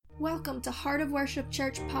Welcome to Heart of Worship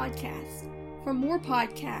Church Podcast. For more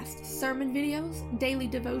podcasts, sermon videos, daily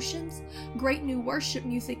devotions, great new worship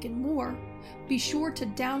music, and more, be sure to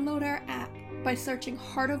download our app by searching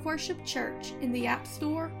Heart of Worship Church in the App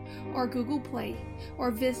Store or Google Play,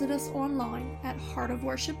 or visit us online at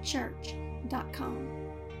heartofworshipchurch.com.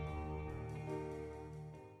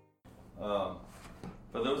 For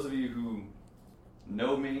those of you who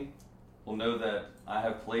know me, will know that I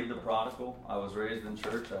have played the prodigal. I was raised in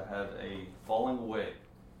church. I had a falling away.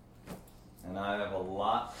 And I have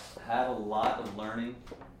had a lot of learning.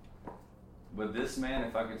 But this man,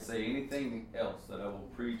 if I could say anything else that I will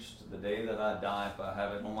preach to the day that I die, if I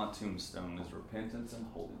have it on my tombstone, is repentance and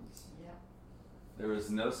holiness. Yeah. There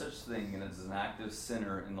is no such thing as an active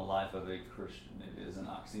sinner in the life of a Christian. It is an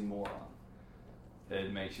oxymoron.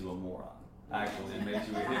 It makes you a moron. Actually, it makes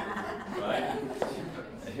you a hypocrite, right?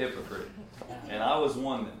 A hypocrite. And I was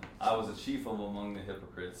one then. I was a chief of among the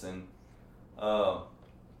hypocrites. And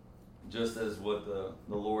just as what the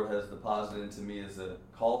Lord has deposited into me is a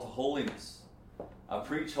call to holiness. I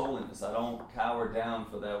preach holiness. I don't cower down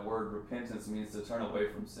for that word. Repentance means to turn away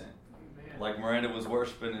from sin. Amen. Like Miranda was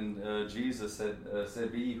worshiping, and Jesus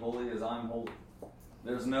said, "Be ye holy as I'm holy."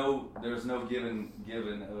 There's no given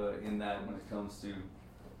in that when it comes to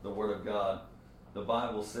the Word of God. The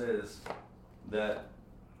Bible says that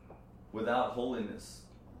without holiness,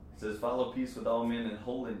 it says, "Follow peace with all men and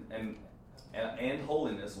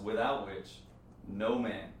holiness, without which no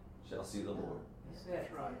man shall see the Lord."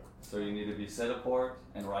 That's right. So you need to be set apart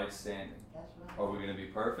and right standing. That's right. Are we going to be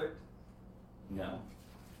perfect? No.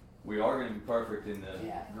 We are going to be perfect in the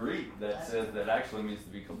Greek that says that actually means to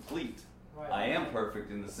be complete. Right. I am perfect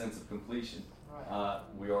in the sense of completion. Right.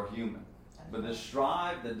 We are human. But the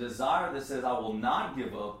strive, the desire that says, I will not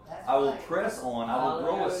give up, That's I will right. press on, I will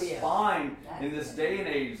grow a Hallelujah. spine in this day and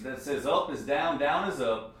age that says up is down, down is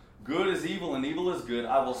up, good is evil, and evil is good.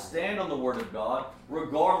 I will stand on the Word of God,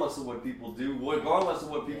 regardless of what people do, regardless of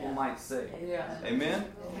what people might say. Yeah.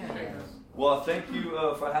 Amen? Amen. Well, thank you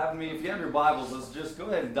for having me. If you have your Bibles, let's just go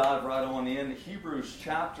ahead and dive right on in. Hebrews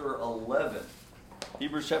chapter 11.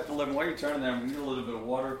 Hebrews chapter 11. While you're turning there, I'm going to get a little bit of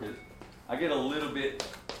water because I get a little bit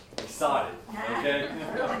excited, okay?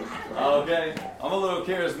 Okay? I'm a little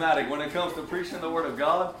charismatic. When it comes to preaching the Word of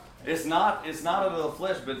God, it's not of the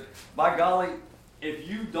flesh, but by golly, if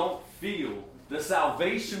you don't feel the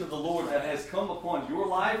salvation of the Lord that has come upon your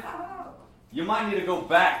life, you might need to go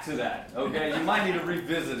back to that, okay? You might need to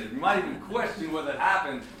revisit it. You might even question whether it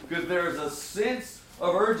happened, because there is a sense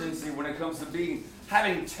of urgency when it comes to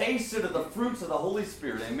having tasted of the fruits of the Holy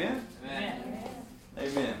Spirit. Amen? Amen.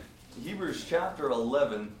 Amen. Hebrews chapter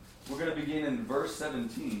 11, we're going to begin in verse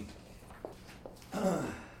 17. For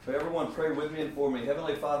everyone, pray with me and for me.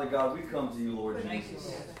 Heavenly Father God, we come to you, Lord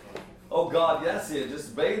Jesus. Oh God, that's it.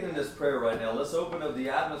 Just bathe in this prayer right now. Let's open up the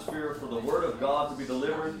atmosphere for the Word of God to be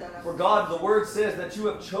delivered. For God, the Word says that you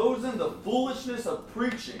have chosen the foolishness of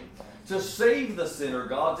preaching to save the sinner,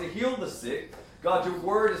 God, to heal the sick. God, your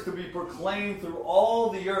Word is to be proclaimed through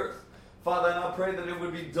all the earth. Father, and I pray that it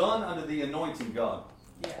would be done under the anointing, God.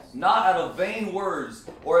 Yes. Not out of vain words,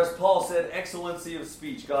 or as Paul said, excellency of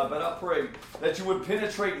speech, God. But I pray that you would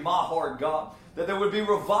penetrate my heart, God. That there would be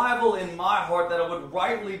revival in my heart, that I would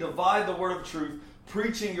rightly divide the word of truth,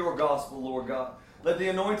 preaching your gospel, Lord God. Let the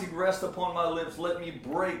anointing rest upon my lips. Let me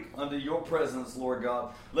break under your presence, Lord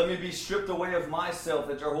God. Let me be stripped away of myself,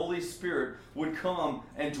 that your Holy Spirit would come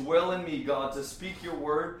and dwell in me, God, to speak your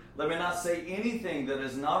word. Let me not say anything that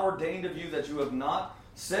is not ordained of you, that you have not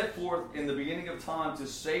set forth in the beginning of time to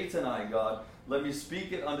say tonight, God. Let me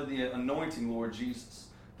speak it under the anointing, Lord Jesus,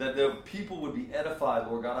 that the people would be edified,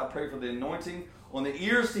 Lord God. I pray for the anointing on the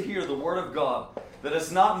ears to hear the word of God, that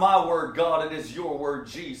it's not my word, God, it is your word,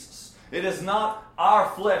 Jesus. It is not our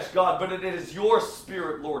flesh, God, but it is your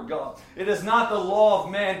spirit, Lord God. It is not the law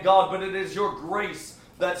of man, God, but it is your grace,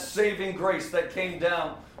 that saving grace that came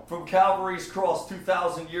down from Calvary's cross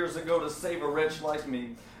 2,000 years ago to save a wretch like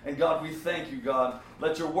me. And God, we thank you, God.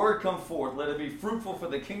 Let your word come forth. Let it be fruitful for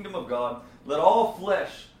the kingdom of God. Let all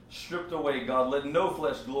flesh stripped away, God. Let no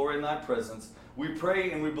flesh glory in thy presence. We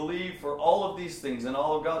pray and we believe for all of these things, and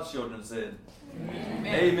all of God's children said, Amen.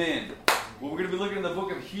 Amen. Well, we're going to be looking at the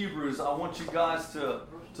book of Hebrews. I want you guys to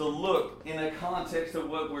look in a context of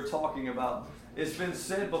what we're talking about. It's been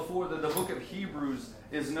said before that the book of Hebrews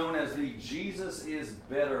is known as the Jesus is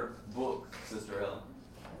Better book, Sister Helen.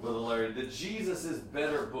 Brother Larry, the Jesus is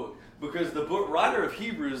Better book, because the book writer of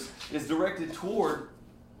Hebrews is directed toward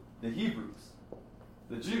the Hebrews,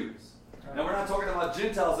 the Jews. Now, we're not talking about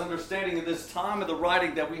Gentiles, understanding in this time of the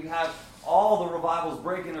writing that we have all the revivals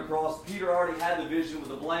breaking across. Peter already had the vision with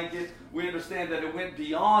the blanket. We understand that it went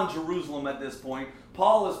beyond Jerusalem at this point.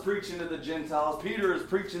 Paul is preaching to the Gentiles. Peter is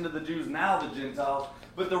preaching to the Jews, now the Gentiles.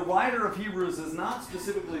 But the writer of Hebrews is not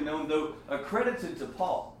specifically known, though accredited to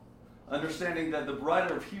Paul. Understanding that the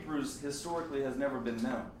writer of Hebrews historically has never been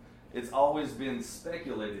known. It's always been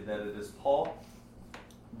speculated that it is Paul.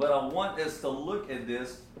 But I want us to look at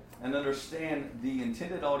this and understand the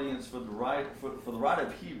intended audience for the writer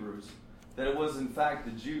of Hebrews, that it was in fact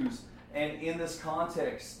the Jews. And in this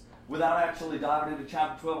context, without actually diving into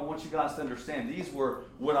chapter 12, I want you guys to understand these were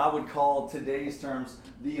what I would call today's terms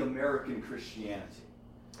the American Christianity.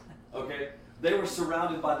 Okay? They were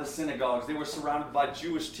surrounded by the synagogues. They were surrounded by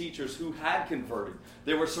Jewish teachers who had converted.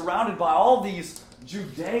 They were surrounded by all these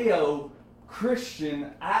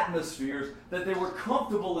Judeo-Christian atmospheres that they were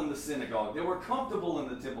comfortable in the synagogue. They were comfortable in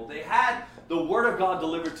the temple. They had the Word of God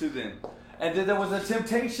delivered to them. And then there was a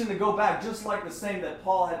temptation to go back, just like the same that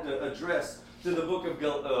Paul had to address to the book of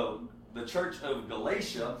the church of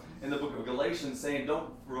Galatia, in the book of Galatians, saying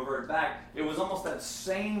don't revert back. It was almost that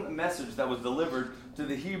same message that was delivered to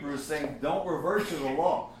the Hebrews, saying don't revert to the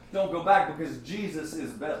law. Don't go back, because Jesus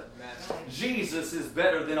is better. Jesus is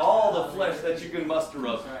better than all the flesh that you can muster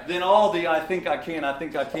up. Than all the I think I can, I'm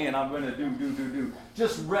going to do.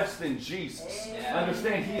 Just rest in Jesus.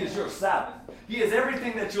 Understand He is your Sabbath. He is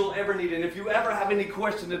everything that you'll ever need. And if you ever have any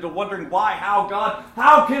question into wondering why, how, God,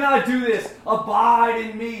 how can I do this? Abide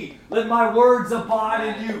in me. Let my words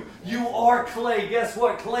abide in you. You are clay. Guess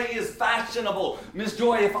what? Clay is fashionable. Miss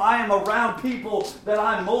Joy, if I am around people that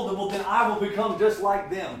I'm moldable, then I will become just like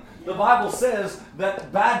them. The Bible says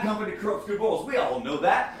that bad company corrupts good morals. We all know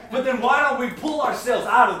that. But then why don't we pull ourselves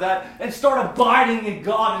out of that and start abiding in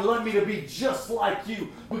God and let me to be just like you?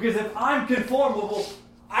 Because if I'm conformable,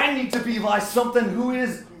 I need to be like something who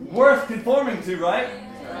is worth conforming to, right?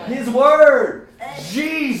 His Word.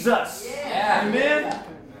 Jesus. Amen.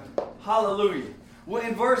 Hallelujah. Well,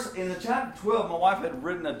 in the chapter 12, my wife had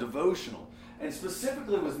written a devotional, and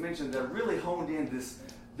specifically was mentioned that really honed in this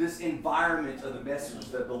environment of the message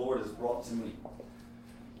that the Lord has brought to me.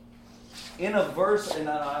 In a verse, and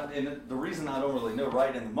the reason I don't really know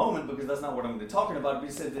right in the moment, because that's not what I'm going to be talking about, but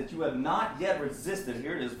he said that you have not yet resisted.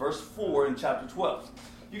 Here it is, verse 4 in chapter 12.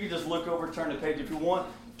 You can just look over, turn the page if you want.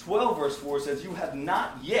 12 verse 4 says, you have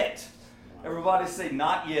not yet. Everybody say,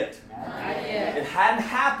 not yet. Not yet. It hadn't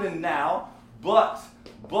happened now, but,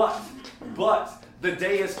 the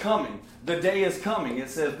day is coming. The day is coming. It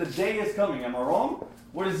says, the day is coming. Am I wrong?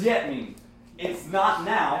 What does yet mean? It's not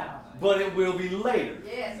now, but it will be later.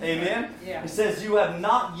 Yes. Amen? Yeah. It says, you have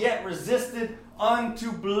not yet resisted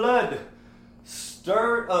unto blood,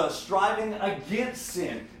 striving against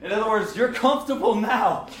sin. In other words, you're comfortable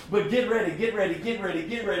now, but get ready,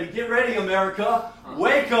 America.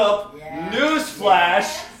 Wake up. Yeah.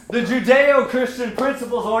 Newsflash. The Judeo-Christian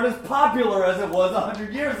principles aren't as popular as it was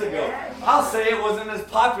 100 years ago. I'll say it wasn't as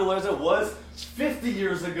popular as it was 50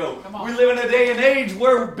 years ago. We live in a day and age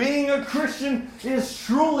where being a Christian is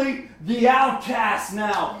truly the outcast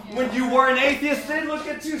now. When you were an atheist, they'd look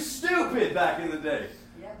at you stupid back in the day.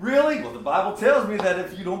 Really? Well, the Bible tells me that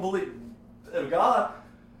if you don't believe in God,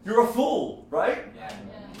 you're a fool, right?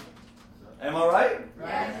 Am I right?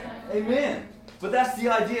 Amen. But that's the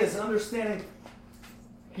idea, is understanding.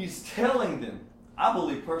 He's telling them. I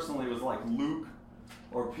believe personally it was like Luke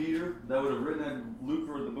or Peter that would have written in Luke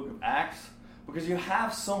or the book of Acts. Because you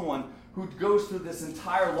have someone who goes through this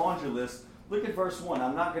entire laundry list. Look at verse 1.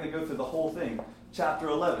 I'm not going to go through the whole thing. Chapter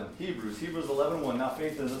 11, Hebrews 11:1. Now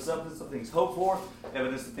faith is the substance of things hoped for,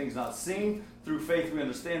 evidence of things not seen. Through faith we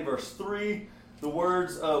understand. Verse 3, the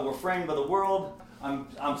words were framed by the world.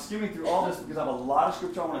 I'm skimming through all this because I have a lot of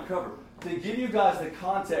scripture I want to cover. To give you guys the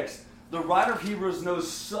context, the writer of Hebrews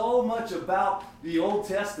knows so much about the Old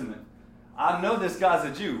Testament. I know this guy's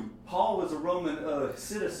a Jew. Paul was a Roman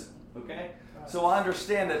citizen, okay? So I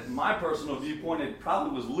understand that my personal viewpoint, it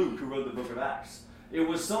probably was Luke who wrote the book of Acts. It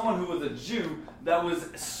was someone who was a Jew that was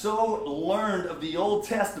so learned of the Old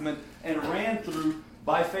Testament and ran through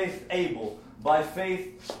by faith Abel, by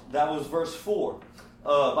faith, that was verse 4,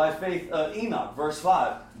 by faith Enoch, verse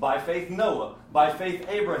 5, by faith Noah, by faith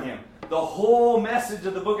Abraham. The whole message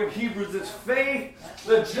of the book of Hebrews is faith,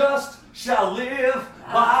 the just shall live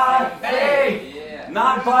by faith,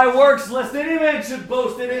 not by works, lest any man should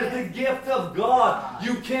boast. It is the gift of God.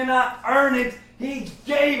 You cannot earn it. He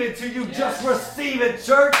gave it to you. Just receive it,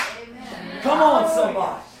 church. Amen. Come on,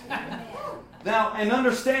 somebody. Now, and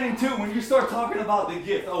understanding too, when you start talking about the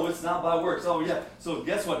gift, oh, it's not by works. Oh, yeah. So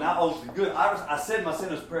guess what? Now, oh, good. I said my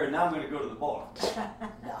sinner's prayer. Now I'm going to go to the bar.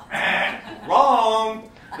 Wrong.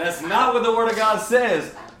 That's not what the Word of God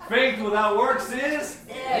says. Faith without works is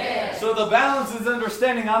dead. So the balance is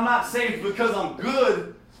understanding I'm not saved because I'm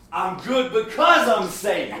good. I'm good because I'm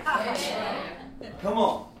saved. Come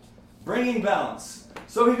on. Bringing balance.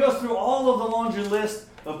 So he goes through all of the laundry list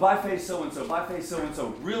of by faith so-and-so, by faith so-and-so.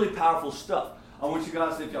 Really powerful stuff. I want you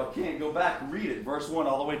guys, if y'all can't, go back and read it. Verse 1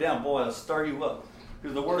 all the way down. Boy, it'll stir you up.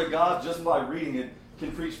 Because the Word of God, just by reading it,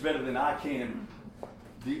 can preach better than I can.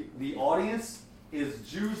 The audience is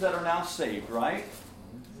Jews that are now saved, right?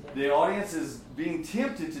 The audience is being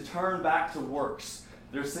tempted to turn back to works.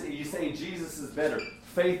 You're saying Jesus is better.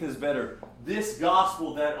 Faith is better. This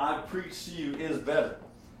gospel that I preach to you is better.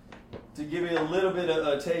 To give you a little bit of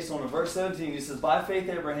a taste on it, verse 17, he says, by faith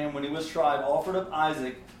Abraham, when he was tried, offered up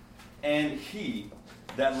Isaac, and he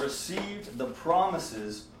that received the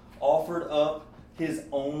promises offered up his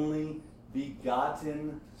only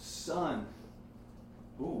begotten son.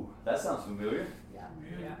 Ooh, that sounds familiar.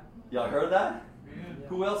 Yeah. Y'all heard that? Yeah.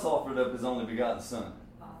 Who else offered up his only begotten son?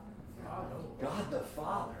 God the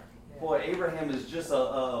Father. Boy, Abraham is just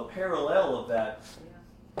a parallel of that.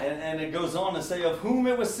 And it goes on to say, of whom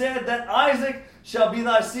it was said that Isaac shall be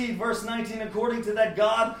thy seed. Verse 19, according to that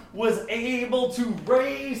God was able to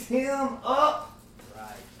raise him up. Right.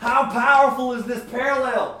 How powerful is this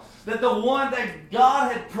parallel? That the one that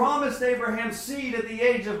God had promised Abraham's seed at the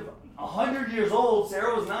age of 100 years old,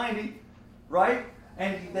 Sarah was 90, right?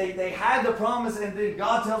 And they had the promise, and then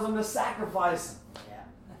God tells them to sacrifice him.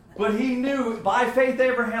 But he knew, by faith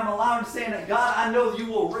Abraham allowed him to say that, God, I know you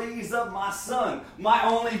will raise up my son, my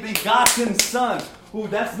only begotten son. Ooh,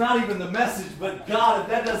 that's not even the message, but God, if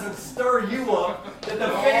that doesn't stir you up, that the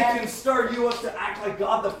faith can stir you up to act like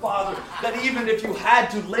God the Father, that even if you had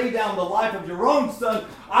to lay down the life of your own son,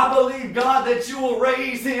 I believe, God, that you will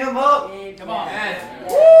raise him up. Come on.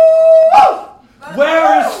 Woo!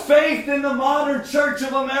 Where is faith in the modern church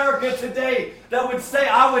of America today that would say,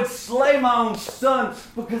 I would slay my own son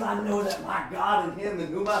because I know that my God and him and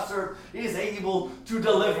whom I serve is able to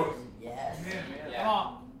deliver? Yes.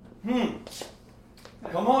 Yeah.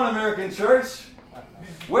 Come on, American church.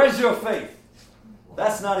 Where's your faith?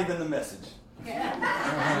 That's not even the message.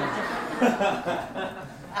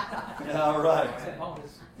 All right.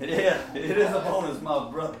 Yeah, it is a bonus, my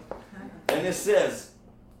brother. And it says,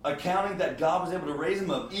 accounting that God was able to raise him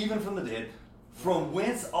up even from the dead, from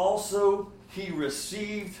whence also he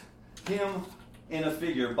received him in a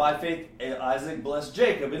figure. By faith, Isaac blessed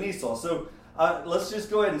Jacob and Esau. So let's just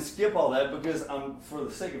go ahead and skip all that because for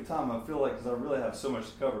the sake of time, I feel like because I really have so much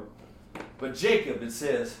to cover. But Jacob, it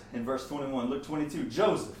says in verse 21, look 22,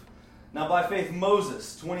 Joseph. Now by faith,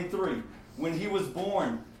 Moses, 23, when he was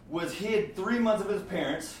born, was hid 3 months of his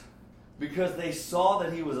parents because they saw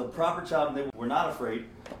that he was a proper child and they were not afraid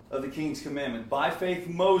of the king's commandment. By faith,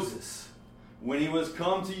 Moses, when he was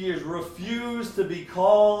come to years, refused to be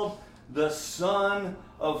called the son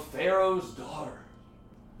of Pharaoh's daughter.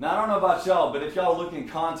 Now, I don't know about y'all, but if y'all look in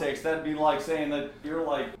context, that'd be like saying that you're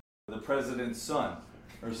like the president's son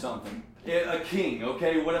or something. A king,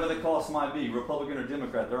 okay, whatever the cost might be, Republican or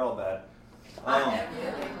Democrat, they're all bad.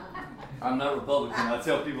 I'm not Republican. I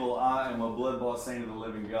tell people I am a blood-bought saint of the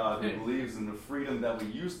living God who believes in the freedom that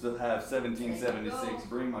we used to have 1776,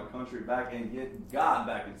 bring my country back and get God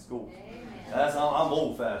back in school. I'm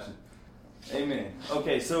old-fashioned. Amen.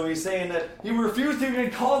 Okay, so he's saying that he refused to be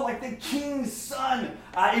called like the king's son.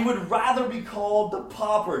 He would rather be called the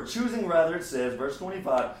pauper. Choosing rather, it says, verse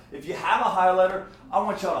 25, if you have a highlighter, I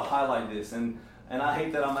want y'all to highlight this. And I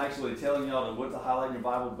hate that I'm actually telling y'all what to highlight in your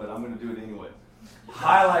Bible, but I'm going to do it anyway.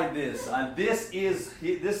 Highlight this. This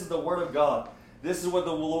is the Word of God. This is what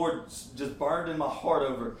the Lord just burned in my heart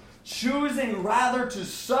over. Choosing rather to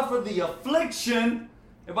suffer the affliction.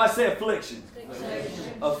 If I say affliction.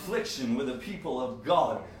 Affliction with the people of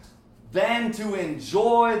God. Than to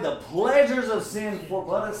enjoy the pleasures of sin for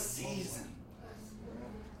but a season.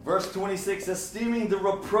 Verse 26, esteeming the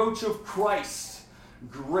reproach of Christ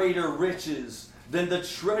greater riches than the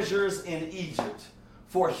treasures in Egypt.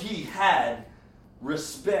 For he had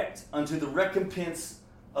respect unto the recompense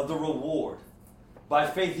of the reward. By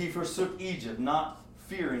faith he forsook Egypt, not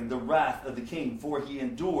fearing the wrath of the king, for he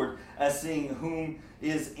endured as seeing whom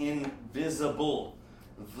is invisible.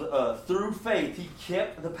 Through faith he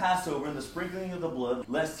kept the Passover and the sprinkling of the blood,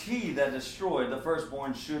 lest he that destroyed the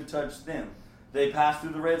firstborn should touch them. They passed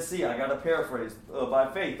through the Red Sea. I got to paraphrase.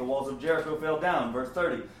 By faith the walls of Jericho fell down. Verse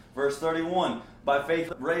 30. Verse 31. By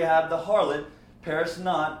faith Rahab the harlot perished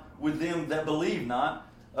not with them that believe not,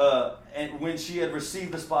 and when she had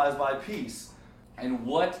received the spies by peace. And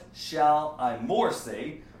what shall I more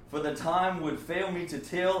say? For the time would fail me to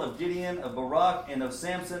tell of Gideon, of Barak, and of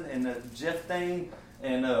Samson, and of Jephthah,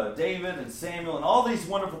 David and Samuel and all these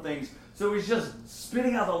wonderful things. So he's just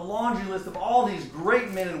spitting out the laundry list of all these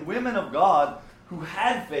great men and women of God who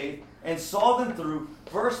had faith and saw them through.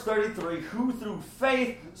 Verse 33, who through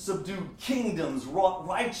faith subdued kingdoms, wrought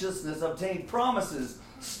righteousness, obtained promises,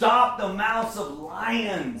 stopped the mouths of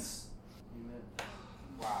lions. Amen.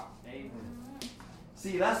 Wow. Amen.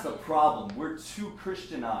 See, that's the problem. We're too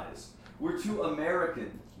Christianized. We're too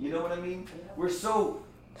American. You know what I mean? We're so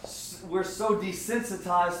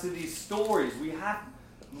desensitized to these stories. We have to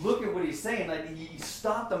look at what he's saying. Like, he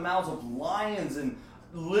stopped the mouths of lions and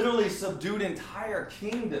literally subdued entire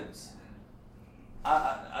kingdoms.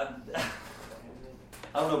 I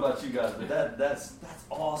don't know about you guys, but that's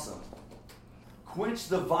awesome. Quench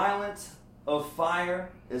the violence of fire,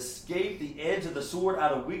 escape the edge of the sword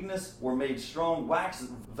out of weakness, were made strong, waxed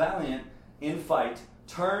valiant in fight,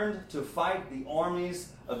 turned to fight the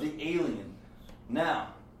armies of the alien. Now,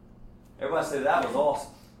 everybody say that was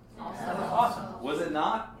awesome. That was awesome. Was it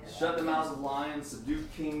not? Shut the mouths of lions,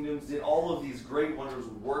 subdued kingdoms, did all of these great wonders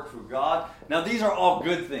with work for God. Now, these are all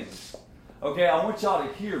good things. Okay, I want y'all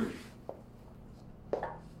to hear me.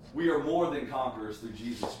 We are more than conquerors through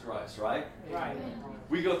Jesus Christ, right? Right.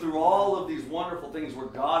 We go through all of these wonderful things where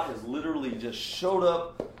God has literally just showed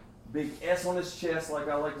up, big S on his chest, like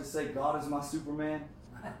I like to say, God is my Superman,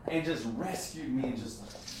 and just rescued me and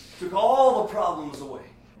just took all the problems away.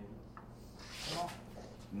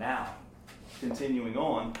 Now, continuing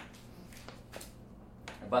on,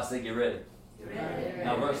 everybody say get ready.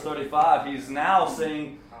 Now verse 35, he's now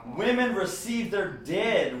saying, women received their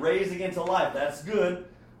dead raised again to life. That's good.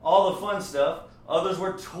 All the fun stuff. Others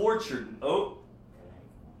were tortured.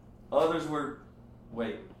 Others were,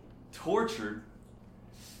 tortured.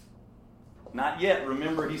 Not yet.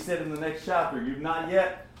 Remember, he said in the next chapter, you've not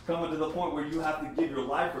yet come to the point where you have to give your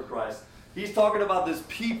life for Christ. He's talking about this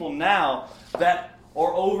people now that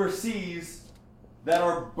are overseas, that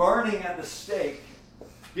are burning at the stake,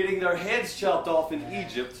 getting their heads chopped off in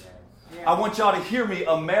Egypt. I want y'all to hear me,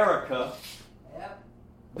 America.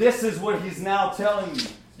 This is what he's now telling you.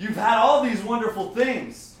 You've had all these wonderful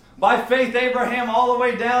things. By faith, Abraham all the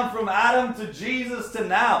way down from Adam to Jesus to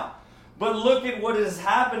now. But look at what is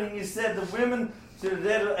happening. He said the women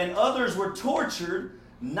and others were tortured,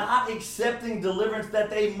 not accepting deliverance that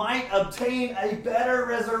they might obtain a better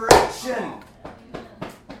resurrection.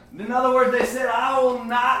 In other words, they said, I will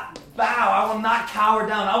not bow. I will not cower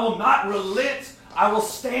down. I will not relent. I will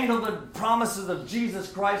stand on the promises of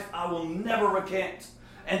Jesus Christ. I will never recant.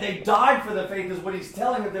 And they died for the faith is what he's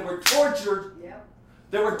telling them. They were tortured. Yep.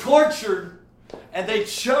 They were tortured. And they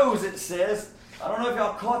chose, it says, I don't know if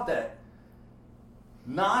y'all caught that,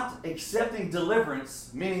 not accepting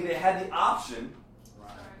deliverance, meaning they had the option.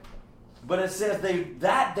 Right. But it says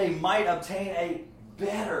they might obtain a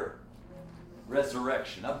better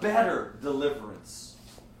resurrection, a better deliverance.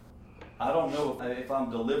 I don't know if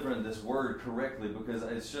I'm delivering this word correctly because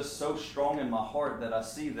it's just so strong in my heart that I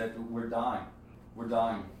see that we're dying. We're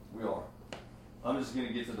dying. We are. I'm just going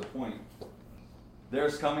to get to the point.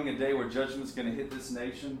 There's coming a day where judgment's going to hit this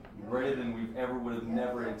nation greater than we ever would have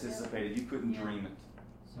never anticipated. You couldn't dream it.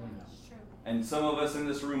 And some of us in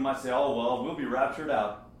this room might say, oh, well, we'll be raptured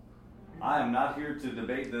out. I am not here to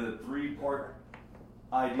debate the three-part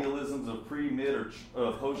idealisms of pre, mid, or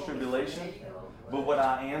post-tribulation. But what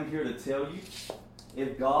I am here to tell you,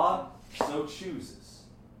 if God so chooses,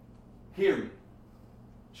 hear me,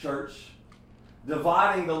 church,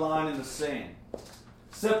 dividing the line in the sand,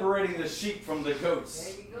 separating the sheep from the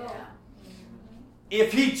goats. There you go.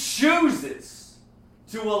 If he chooses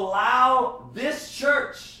to allow this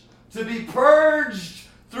church to be purged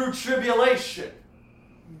through tribulation,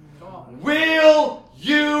 will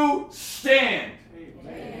you stand?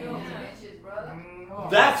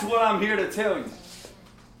 That's what I'm here to tell you.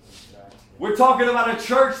 We're talking about a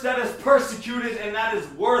church that is persecuted and that is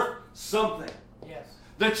worth something. Yes.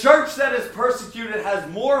 The church that is persecuted has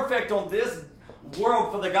more effect on this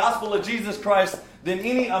world for the gospel of Jesus Christ than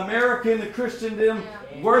any American Christendom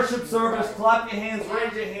worship service. Clap your hands,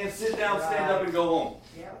 raise your hands, sit down, stand up, and go home.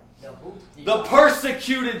 The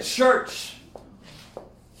persecuted church.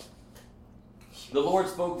 The Lord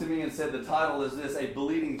spoke to me and said the title is this: a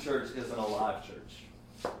bleeding church isn't a live church.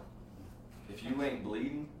 If you ain't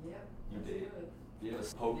bleeding, you dead. You ever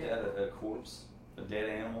poked at a corpse, a dead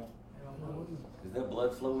animal? Is there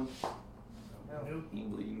blood flowing? He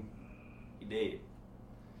ain't bleeding. He dead.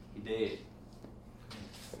 He dead.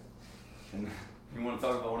 And you want to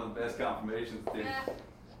talk about one of the best confirmations?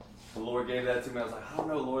 The Lord gave that to me. I was like, I don't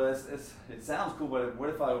know, Lord. It sounds cool, but what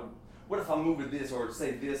if I move to this or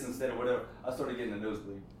say this instead of whatever? I started getting a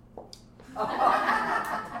nosebleed.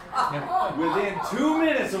 Within 2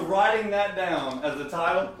 minutes of writing that down as the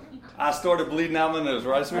title, I started bleeding out my nose.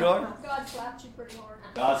 Right, sweetheart? God slapped you pretty hard.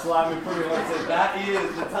 God slapped me pretty hard and said, that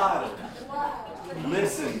is the title.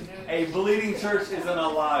 Listen, a bleeding church isn't a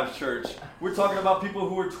live church. We're talking about people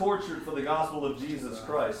who were tortured for the gospel of Jesus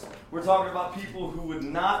Christ. We're talking about people who would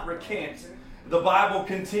not recant. The Bible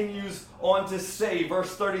continues on to say,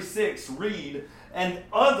 verse 36, read, and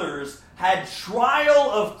others had trial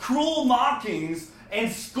of cruel mockings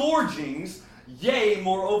and scourgings, yea,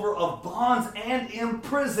 moreover, of bonds and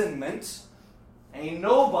imprisonment. Ain't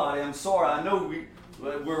nobody, I'm sorry, I know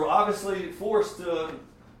we're obviously forced to,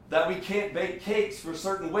 that we can't bake cakes for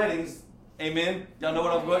certain weddings. Amen? Y'all know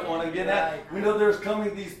what I want to get at? We know there's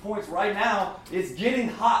coming these points right now. It's getting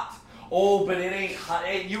hot. Oh, but it ain't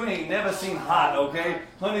hot. You ain't never seen hot, okay?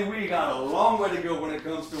 Honey, we got a long way to go when it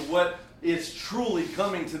comes to what is truly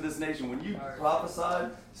coming to this nation. When you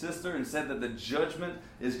prophesied, sister, and said that the judgment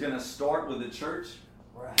is going to start with the church,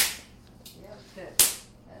 Right.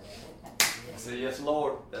 I said, yes,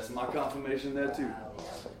 Lord. That's my confirmation there, too.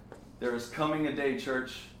 There is coming a day,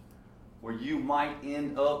 church, where you might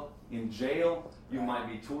end up in jail. You might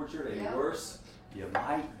be tortured, and worse, you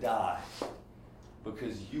might die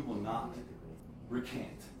because you will not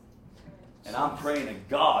recant. And I'm praying to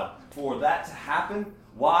God for that to happen.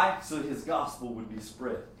 Why? So His gospel would be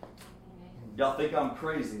spread. Y'all think I'm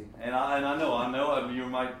crazy. And I know you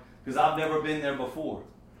might, because I've never been there before.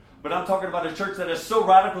 But I'm talking about a church that is so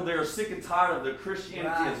radical, they are sick and tired of the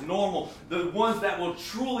Christianity as normal. The ones that will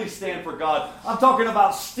truly stand for God. I'm talking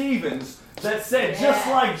about Stevens that said, just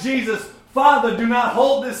like Jesus, Father, do not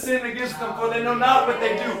hold this sin against them, for they know not what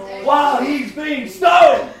they do, while he's being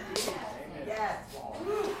stoned.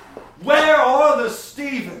 Where are the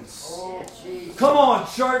Stevens? Come on,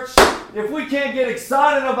 church. If we can't get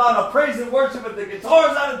excited about a praise and worship at the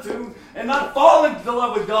guitar's out of tune and not fall into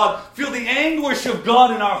love with God, feel the anguish of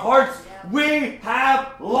God in our hearts, we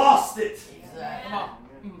have lost it.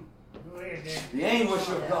 The anguish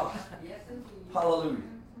of God. Hallelujah.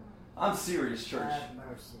 I'm serious, church.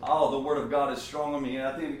 Oh, the Word of God is strong on me, and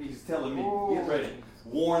I think He's telling me, get ready.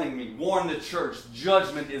 Warning me. Warn the church.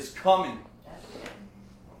 Judgment is coming.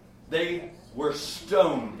 They were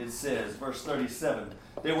stoned, it says, verse 37.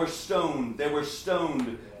 They were stoned. They were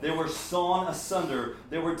stoned. They were sawn asunder.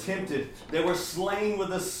 They were tempted. They were slain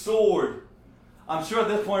with a sword. I'm sure at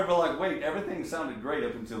this point we're like, wait, everything sounded great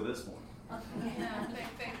up until this point.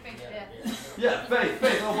 Yeah, faith.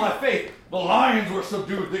 Oh, my faith. The lions were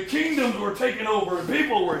subdued. The kingdoms were taken over. And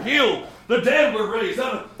people were healed. The dead were raised.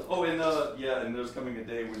 And there's coming a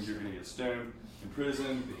day when you're going to get stoned,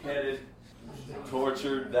 imprisoned, beheaded,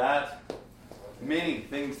 tortured, that. Many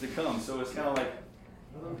things to come. So it's kind of like,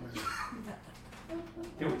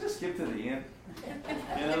 can we just skip to the end?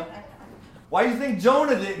 You know? Why do you think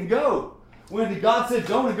Jonah didn't go? When God said,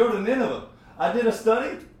 Jonah, go to Nineveh. I did a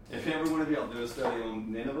study. If every one of y'all do a study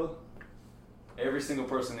on Nineveh, every single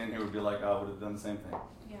person in here would be like, I would have done the same thing.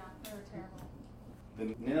 Yeah, they were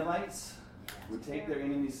terrible. The Ninevites would take their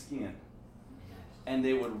enemy's skin and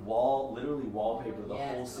they would literally wallpaper the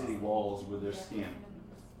whole city walls with their skin.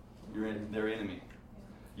 Their enemy.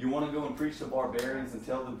 You want to go and preach to barbarians and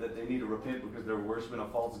tell them that they need to repent because they're worshiping a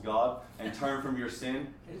false god and turn from your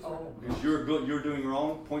sin because you're doing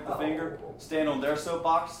wrong, point the finger, stand on their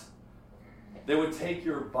soapbox. They would take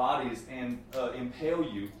your bodies and impale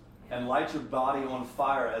you and light your body on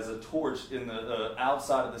fire as a torch in the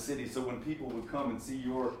outside of the city, so when people would come and see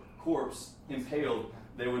your corpse impaled,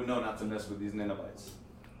 they would know not to mess with these Ninevites.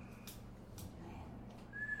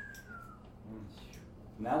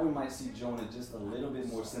 Now we might see Jonah just a little bit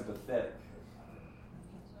more sympathetic.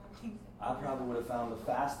 I probably would have found the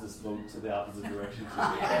fastest boat to the opposite direction too.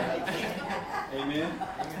 Amen?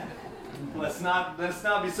 Let's not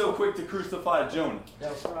be so quick to crucify Jonah.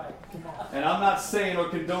 That's right. Come on. And I'm not saying or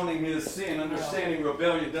condoning his sin. Understanding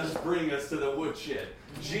rebellion does bring us to the woodshed.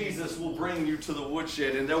 Jesus will bring you to the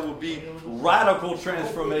woodshed, and there will be radical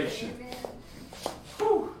transformation.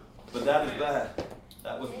 Whew. But that is bad.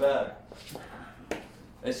 That was bad.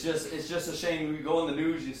 It's just a shame. You go on the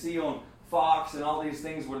news, you see on Fox and all these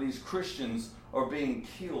things where these Christians are being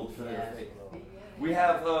killed for their faith. We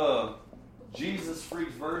have Jesus Freak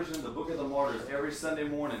version, the Book of the Martyrs. Every Sunday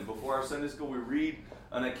morning before our Sunday school, we read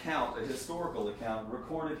an account, a historical account,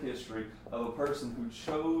 recorded history of a person who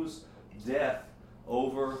chose death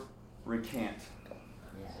over recant.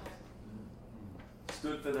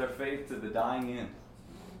 Stood for their faith to the dying end.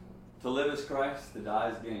 To live as Christ, to die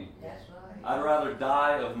as gain. I'd rather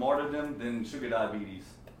die of martyrdom than sugar diabetes.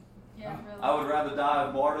 Yeah, really. I would rather die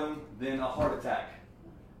of martyrdom than a heart attack.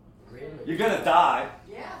 Really? You're going to die.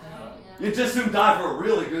 Yeah. You just soon die for a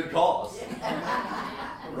really good cause.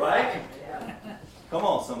 Right? Come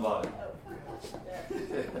on, somebody.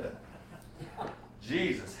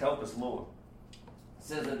 Jesus, help us, Lord. It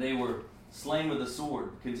says that they were slain with a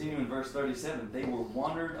sword. Continuing in verse 37, they were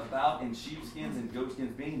wandered about in sheepskins and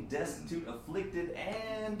goatskins, being destitute, afflicted,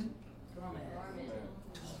 and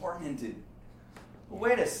tormented.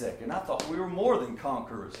 Wait a second, I thought we were more than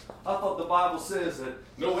conquerors. I thought the Bible says that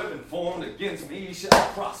no weapon formed against me shall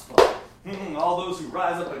prosper. All those who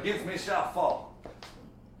rise up against me shall fall.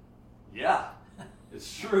 Yeah,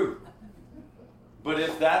 it's true. But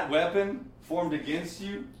if that weapon formed against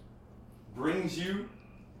you brings you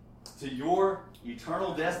to your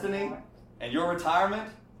eternal destiny and your retirement,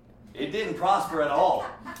 it didn't prosper at all.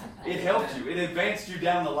 It helped you. It advanced you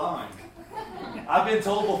down the line. I've been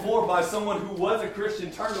told before by someone who was a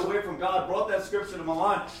Christian, turned away from God, brought that scripture to my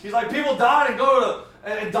mind. He's like, people die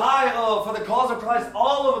for the cause of Christ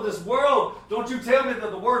all over this world. Don't you tell me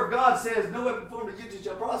that the Word of God says, no weapon formed against you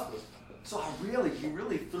shall prosper. So he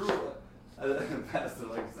really threw Pastor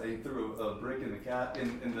like to say, he threw a brick in the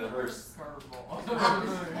hearse. I'm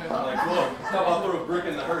like, look, how about throw a brick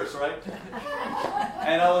in the hearse, right?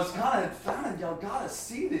 And I was kind of finding, y'all gotta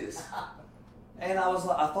see this. And I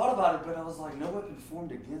thought about it, but I was like, no weapon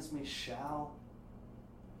formed against me shall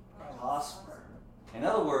prosper. In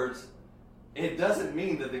other words, it doesn't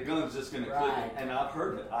mean that the gun's just going to click. And I've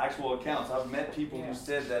heard it, actual accounts. I've met people who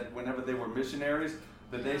said that whenever they were missionaries,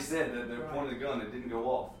 that they said that they pointed a gun, it didn't go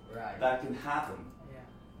off. That can happen.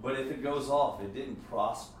 But if it goes off, it didn't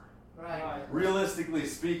prosper. Realistically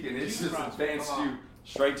speaking, it's just advanced you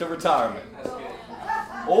straight to retirement.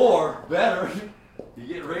 Or, better, you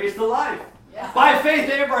get raised to life. By faith,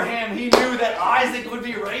 Abraham, he knew that Isaac would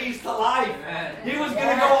be raised to life. He was going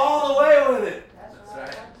to go all the way with it.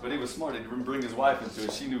 But he was smart. He didn't bring his wife into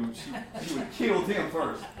it. She knew she would have killed him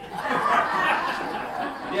first.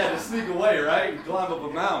 He had to sneak away, right? And climb up a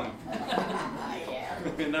mountain.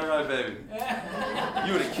 Isn't that right, baby?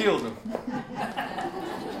 You would have killed him.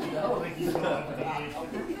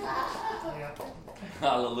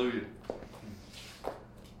 Hallelujah.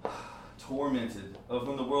 Tormented, of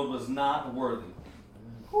whom the world was not worthy.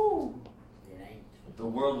 The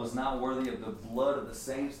world was not worthy of the blood of the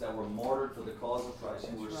saints that were martyred for the cause of Christ.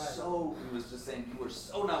 He was just saying, you were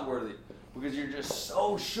so not worthy because you're just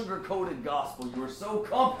so sugar-coated gospel. You were so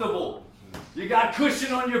comfortable. You got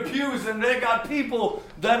cushion on your pews, and they got people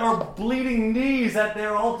that are bleeding knees at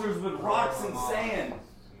their altars with rocks and sand.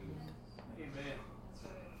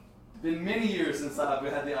 Been many years since I've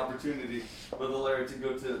had the opportunity, Brother Larry, to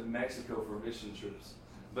go to Mexico for mission trips.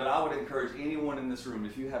 But I would encourage anyone in this room,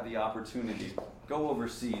 if you have the opportunity, go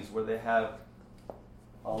overseas where they have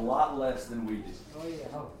a lot less than we do.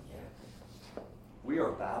 We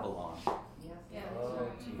are Babylon. Come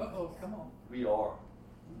on. We are.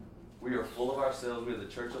 We are full of ourselves. We are the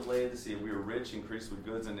church of Laodicea. We are rich, increased with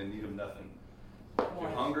goods, and in need of nothing. If you're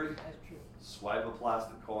hungry, swipe a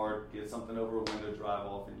plastic card, get something over a window, drive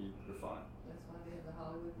off, and you're fine. That's why they have the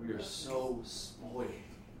Hollywood. We are so spoiled.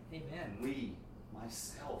 Amen. We,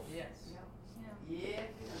 myself. Yes. Yeah.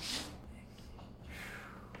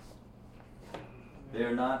 They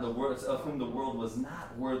are not the words of whom the world was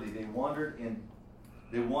not worthy. They wandered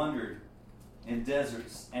in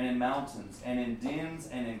deserts and in mountains and in dens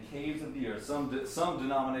and in caves of the earth. Some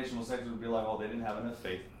denominational sections would be like, oh, they didn't have enough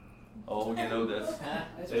faith. Oh, you know this.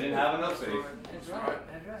 They didn't have enough faith. That's right.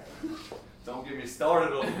 Don't get me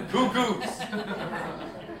started on cuckoos.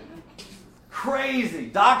 Crazy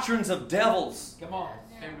doctrines of devils. Come on.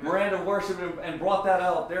 Miranda worshiped and brought that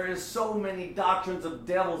out. There is so many doctrines of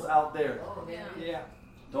devils out there. Yeah.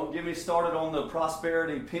 Don't get me started on the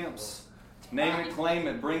prosperity pimps. Name it, claim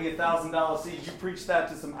it, bring you $1,000 seeds. You preach that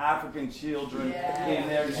to some African children in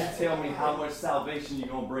there. You tell me how much salvation you're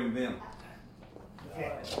going to bring them.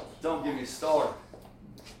 Don't get me started.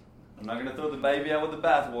 I'm not going to throw the baby out with the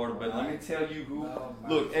bathwater, but let me tell you who.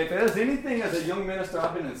 Look, if there's anything as a young minister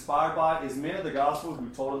I've been inspired by, is men of the gospel who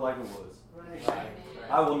told it like it was.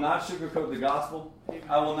 I will not sugarcoat the gospel.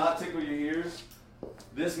 I will not tickle your ears.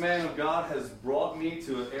 This man of God has brought me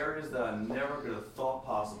to areas that I never could have thought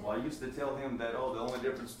possible. I used to tell him that, the only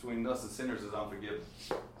difference between us and sinners is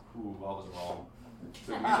unforgiveness. Ooh, I was wrong.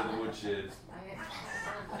 Took me to the woodshed.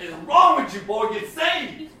 What is wrong with you, boy? Get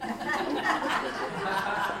saved!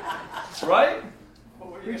 Right?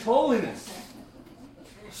 Preach holiness.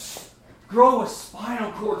 Grow a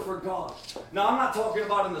spinal cord for God. Now, I'm not talking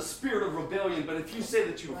about in the spirit of rebellion, but if you say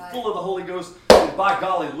that you're full of the Holy Ghost, then by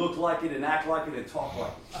golly, look like it and act like it and talk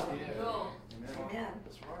like it. Amen.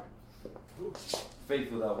 That's right. Faith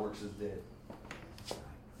without works is dead. If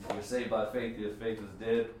you're saved by faith, if faith is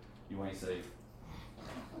dead, you ain't saved.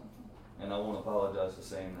 And I won't apologize for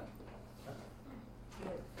saying that.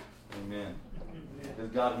 Amen. Because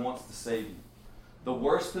God wants to save you. The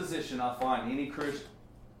worst position I find any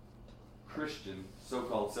Christian,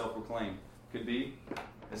 so-called self-proclaimed, could be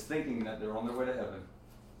is thinking that they're on their way to heaven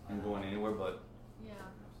and going anywhere but. Yeah.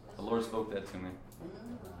 The Lord spoke that to me.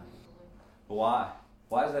 But why?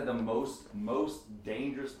 Why is that the most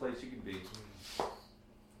dangerous place you could be?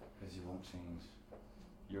 Because you won't change.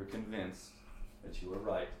 You're convinced that you are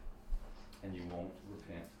right, and you won't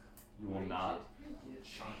repent. You will not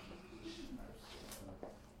change.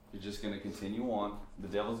 You're just going to continue on. The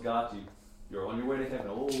devil's got you. You're on your way to heaven.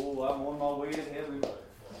 Oh, I'm on my way to heaven.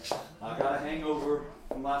 I got a hangover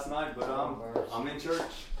from last night, but I'm in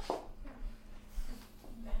church.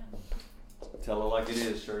 Tell it like it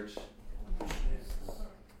is, church.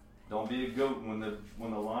 Don't be a goat when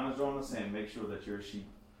the line is drawn in the sand. Make sure that you're a sheep.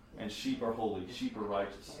 And sheep are holy. Sheep are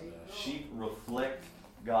righteous. Sheep reflect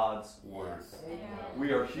God's word.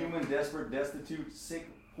 We are human, desperate, destitute, sick,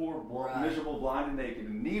 poor, miserable, blind, and naked,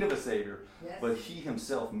 in need of a Savior. But He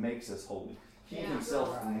Himself makes us holy. He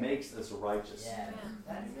Himself makes us righteous.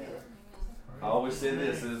 I always say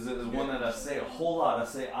this. This is one that I say a whole lot. I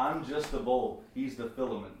say, I'm just the bowl. He's the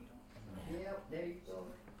filament. Yep, there you go.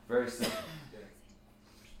 Very simple.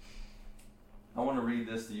 I want to read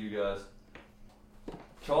this to you guys.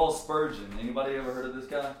 Charles Spurgeon. Anybody ever heard of this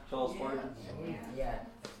guy? Charles Spurgeon? Yeah.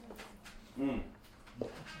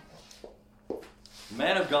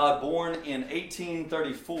 Man of God, born in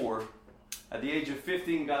 1834. At the age of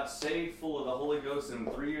 15, got saved, full of the Holy Ghost, and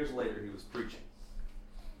 3 years later he was preaching.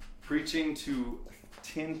 Preaching to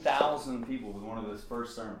 10,000 people with one of his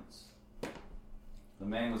first sermons. The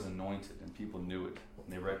man was anointed, and people knew it,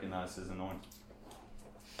 and they recognized his anointing.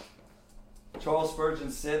 Charles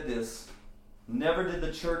Spurgeon said this: "Never did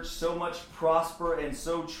the church so much prosper and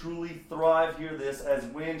so truly thrive," hear this, "as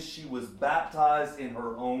when she was baptized in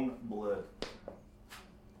her own blood."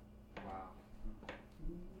 Wow.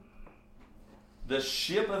 The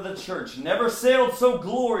ship of the church never sailed so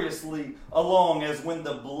gloriously along as when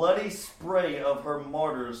the bloody spray of her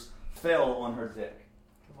martyrs fell on her deck.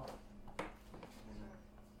 Come on.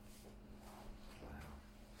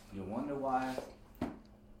 You wonder why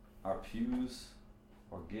our pews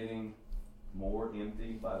are getting more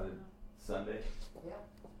empty by the Sunday? Yep.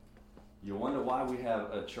 You wonder why we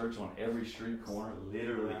have a church on every street corner,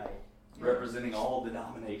 literally, Right. representing all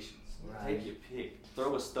denominations. Right. Take your pick.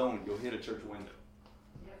 Throw a stone, you'll hit a church window.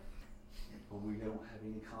 Yep. But we don't have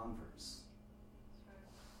any converts.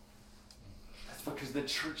 That's because the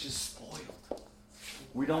church is spoiled.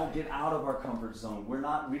 We don't get out of our comfort zone.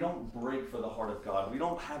 We don't break for the heart of God. We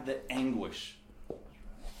don't have that anguish.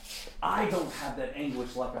 I don't have that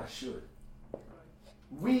anguish like I should.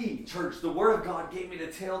 We, church, the Word of God gave me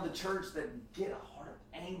to tell the church that get a heart of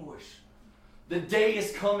anguish. The day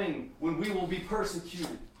is coming when we will be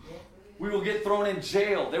persecuted. We will get thrown in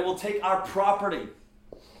jail. They will take our property.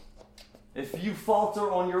 If you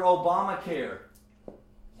falter on your Obamacare,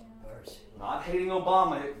 not hating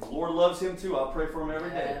Obama, the Lord loves him too. I pray for him every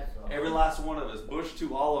day. Every last one of us. Bush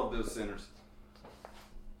too, all of those sinners.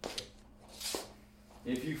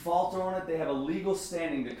 If you falter on it, they have a legal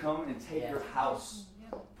standing to come and take your house.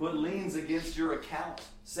 Put liens against your account.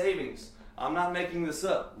 Savings. I'm not making this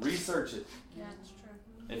up. Research it. Yeah, it's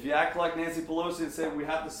true. If you act like Nancy Pelosi and say we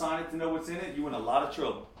have to sign it to know what's in it, you're in a lot of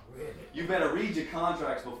trouble. You better read your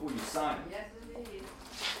contracts before you sign it. Yes, indeed.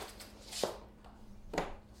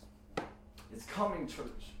 It's coming,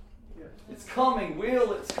 church. It's coming,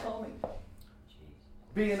 Will. It's coming.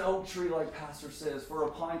 Be an oak tree, like Pastor says, for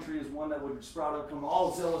a pine tree is one that would sprout up, come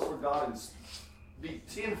all zealous for God, and be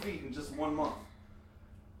 10 feet in just 1 month.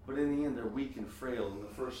 But in the end, they're weak and frail, and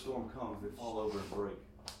the first storm comes, they fall over and break.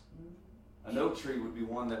 An oak tree would be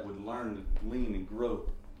one that would learn to lean and grow,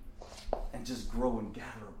 and just grow and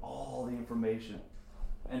gather all the information,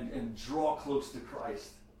 and draw close to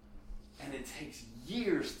Christ. And it takes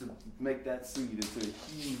years to make that seed into a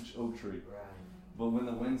huge oak tree. Right. But when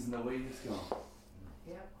the winds and the waves come,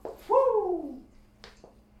 Yep. woo!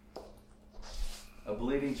 A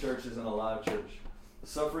bleeding church isn't a live church.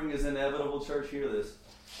 Suffering is inevitable, church. Hear this.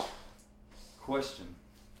 Question.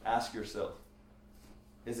 Ask yourself.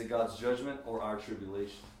 Is it God's judgment or our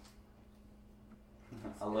tribulation?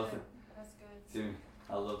 I love it. That's good. Timmy,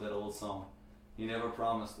 I love that old song. He never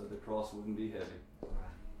promised that the cross wouldn't be heavy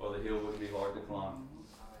or the hill wouldn't be hard to climb.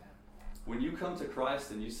 When you come to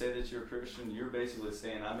Christ and you say that you're a Christian, you're basically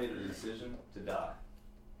saying, I made a decision to die.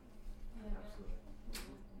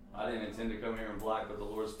 I didn't intend to come here in black, but the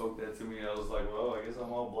Lord spoke that to me. I was like, well, I guess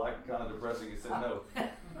I'm all black and kind of depressing. He said no.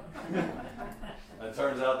 It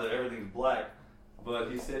turns out that everything's black, but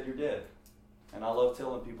he said you're dead. And I love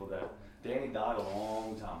telling people that. Danny died a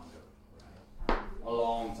long time ago. A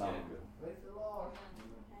long time ago. Praise the Lord.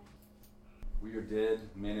 We are dead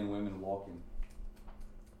men and women walking.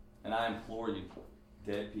 And I implore you,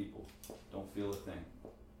 dead people, don't feel a thing.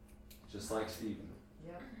 Just like Stephen.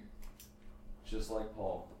 Yep. Just like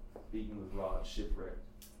Paul, beaten with rods, shipwrecked.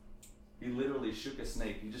 He literally shook a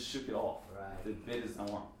snake. He just shook it off. Right. It bit his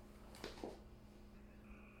arm.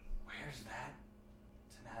 Where's that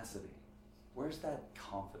tenacity? Where's that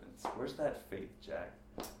confidence? Where's that faith, Jack?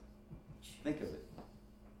 Think of it.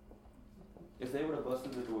 If they would have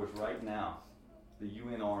busted the doors right now, the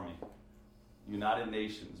UN Army, United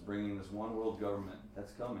Nations, bringing this one world government,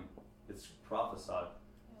 that's coming. It's prophesied.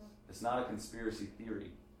 It's not a conspiracy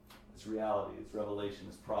theory. It's reality. It's revelation.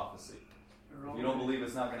 It's prophecy. If you don't believe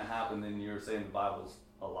it's not going to happen, then you're saying the Bible's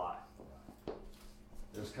a lie.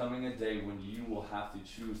 There's coming a day when you will have to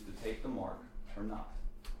choose to take the mark or not.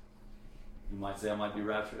 You might say, I might be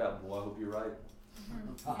raptured out. Boy, I hope you're right.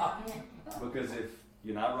 Because if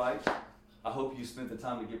you're not right, I hope you spent the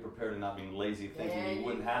time to get prepared and not being lazy thinking you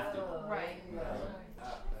wouldn't have to. Right.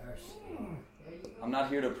 I'm not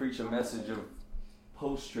here to preach a message of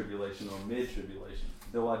post-tribulation or mid-tribulation,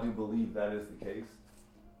 though I do believe that is the case.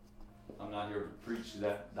 I'm not here to preach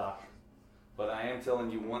that doctrine. But I am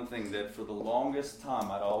telling you one thing, that for the longest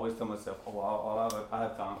time, I'd always tell myself, I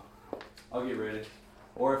have time. I'll get ready.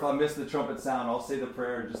 Or if I miss the trumpet sound, I'll say the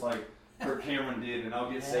prayer just like Kirk Cameron did, and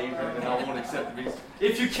I'll get saved, and then I won't accept the beast.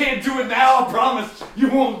 If you can't do it now, I promise you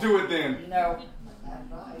won't do it then. No.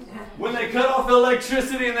 When they cut off the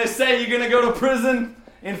electricity and they say you're going to go to prison,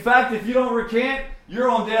 in fact, if you don't recant, you're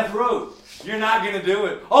on death row. You're not going to do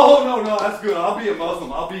it. Oh, no, that's good. I'll be a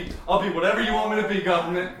Muslim. I'll be whatever you want me to be,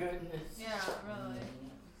 government. Yeah, really.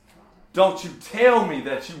 Don't you tell me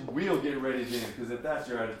that you will get ready then, because if that's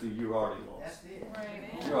your attitude, you're already lost. That's it.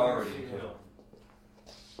 Right. You're already killed.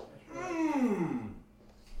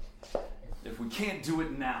 If we can't do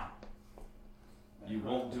it now, you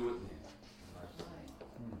won't do it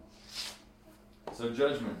then. So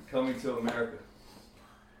judgment coming to America.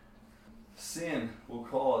 Sin will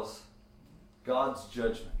cause God's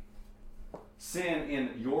judgment. Sin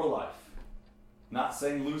in your life. Not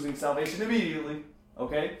saying losing salvation immediately,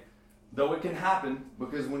 okay? Though it can happen,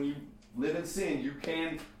 because when you live in sin, you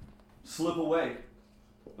can slip away.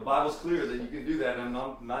 The Bible's clear that you can do that, and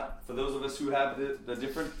not for those of us who have the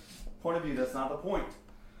different point of view, that's not the point.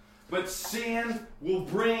 But sin will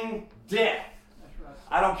bring death.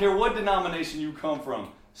 I don't care what denomination you come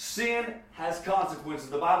from. Sin has consequences.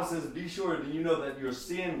 The Bible says, be sure that you know that your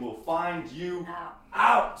sin will find you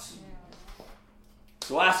out.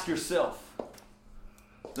 So ask yourself,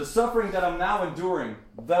 the suffering that I'm now enduring,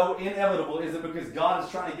 though inevitable, is it because God is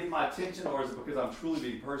trying to get my attention, or is it because I'm truly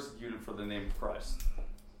being persecuted for the name of Christ?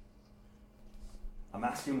 I'm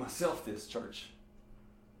asking myself this, church.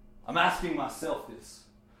 I'm asking myself this.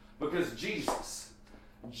 Because Jesus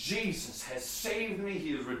has saved me.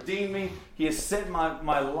 He has redeemed me. He has set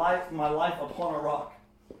my life upon a rock.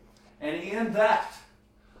 And in that,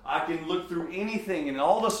 I can look through anything and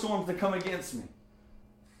all the storms that come against me.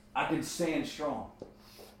 I can stand strong.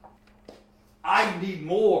 I need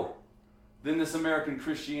more than this American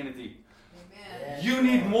Christianity. Yes. You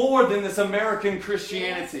need more than this American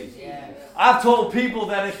Christianity. Yes. I've told people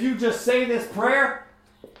that if you just say this prayer,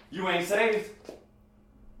 you ain't saved.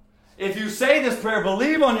 If you say this prayer,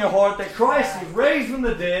 believe on your heart that Christ was raised from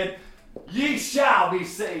the dead, ye shall be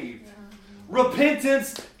saved.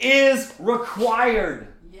 Repentance is required.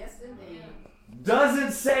 Yes, indeed.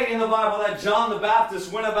 Doesn't say in the Bible that John the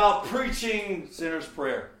Baptist went about preaching sinner's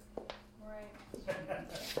prayer.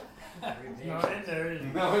 Not in there, is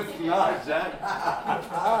it? No, it's not, Jack.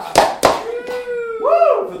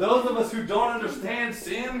 Woo! For those of us who don't understand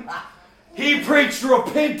sin, he preached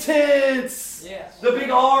repentance. Yes. The big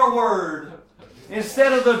R word.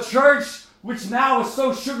 Instead of the church, which now is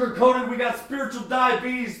so sugar-coated, we got spiritual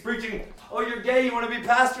diabetes preaching, oh, you're gay, you want to be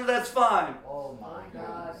pastor? That's fine. Oh my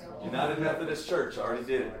God. United Methodist Church already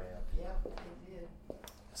did it. Yep, it did.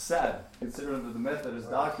 Sad, considering that the Methodist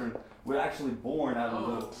doctrine was actually born out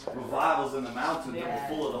of the revivals in the mountains that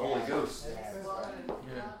were full of the Holy Ghost.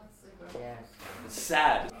 Yes. It's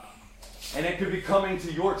sad. And it could be coming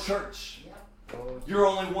to your church. You're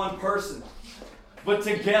only one person. But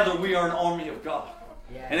together we are an army of God.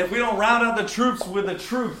 And if we don't round out the troops with the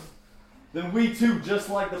truth, then we too, just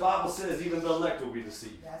like the Bible says, even the elect will be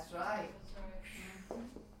deceived. That's right.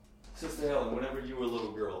 Sister Helen, whenever you were a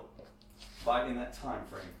little girl, back in that time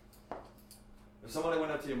frame, if somebody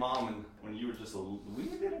went up to your mom and when you were just a wee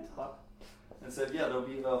bit of top and and said, yeah, there'll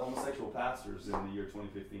be homosexual pastors in the year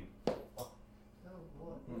 2015. Oh,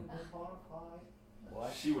 boy. Mortified.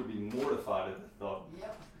 What? She would be mortified at the thought.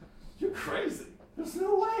 Yep. You're crazy. There's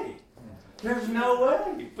no way. There's no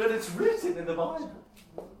way. But it's written in the Bible.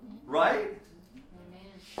 Right?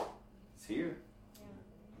 It's here.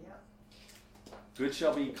 Yep. Good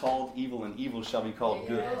shall be called evil, and evil shall be called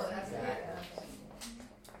good. Oh, that's right.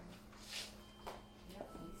 Yep,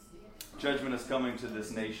 we see it. Judgment is coming to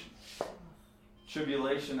this nation.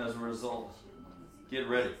 Tribulation as a result. Get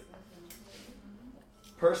ready.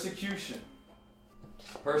 Persecution.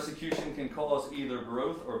 Persecution can cause either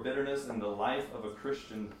growth or bitterness in the life of a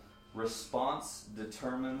Christian. Response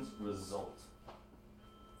determines result.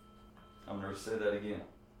 I'm going to say that again.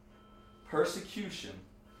 Persecution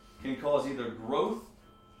can cause either growth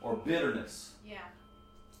or bitterness. Yeah.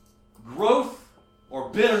 Growth or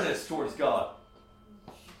bitterness towards God.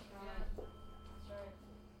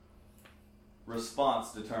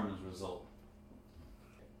 Response determines result.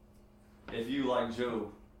 If you, like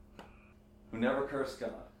Job, who never cursed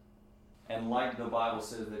God, and like the Bible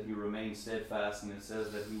says that he remained steadfast, and it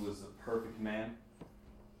says that he was a perfect man,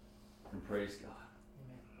 then praise God.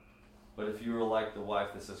 But if you were like the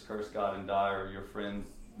wife that says curse God and die, or your friends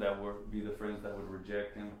that would be the friends that would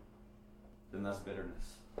reject him, then that's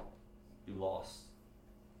bitterness. You lost.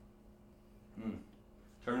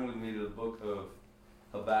 Turn with me to the book of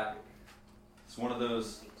Habakkuk. It's one of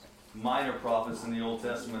those minor prophets in the Old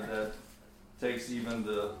Testament that takes even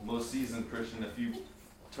the most seasoned Christian a few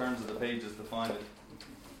turns of the pages to find it.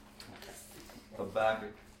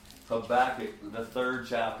 Habakkuk. Habakkuk, the 3rd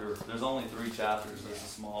chapter. There's only 3 chapters. It's a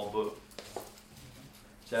small book.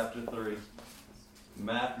 Chapter 3.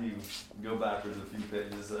 Matthew, go backwards a few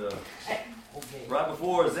pages. Okay. Right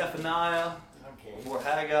before Zephaniah, Okay. before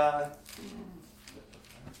Haggai,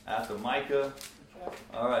 after Micah.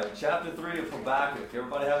 All right, chapter 3 of Habakkuk.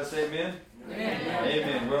 Everybody have a say amen? Amen.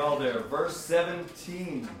 Amen. We're all there. Verse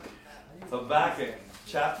 17. Habakkuk,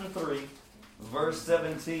 chapter 3, verse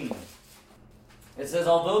 17. It says,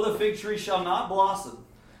 although the fig tree shall not blossom,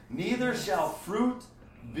 neither shall fruit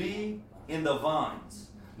be in the vines.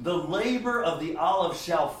 The labor of the olive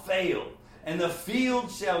shall fail, and the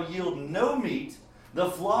field shall yield no meat.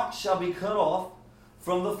 The flock shall be cut off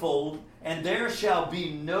from the fold, and there shall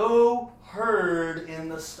be no herd in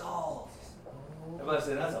the stalls. Everybody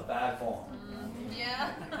say, that's a bad farm.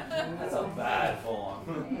 Yeah. That's a bad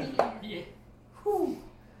farm. Yeah. Whew.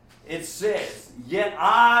 It says, yet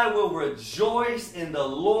I will rejoice in the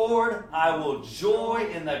Lord. I will joy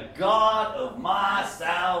in the God of my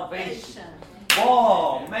salvation.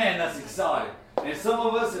 Oh, man, that's exciting. And some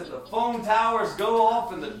of us, if the phone towers go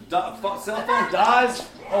off and the cell phone dies,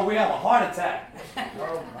 oh, we have a heart attack.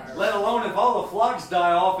 Let alone if all the flocks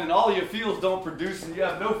die off and all your fields don't produce and you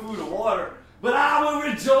have no food or water. But I will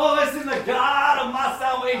rejoice in the God of my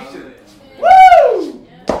salvation. Woo!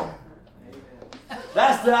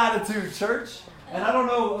 That's the attitude, church. And I don't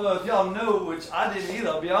know if y'all know, which I didn't either,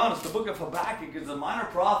 I'll be honest. The book of Habakkuk is a minor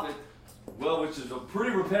prophet, well, which is a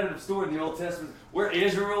pretty repetitive story in the Old Testament, where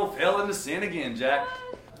Israel fell into sin again, Jack.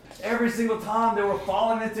 Every single time they were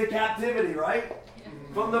falling into captivity, right?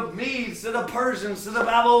 From the Medes to the Persians to the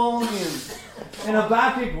Babylonians. And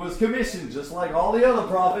Habakkuk was commissioned, just like all the other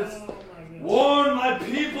prophets. Warn my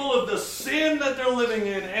people of the sin that they're living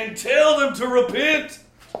in and tell them to repent,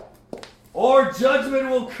 or judgment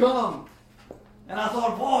will come. And I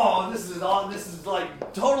thought, whoa, this is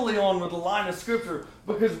like totally on with the line of Scripture,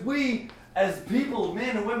 because we, as people,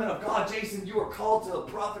 men and women of God, Jason, you are called to a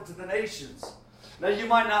prophet to the nations. Now, you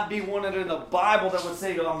might not be one in the Bible that would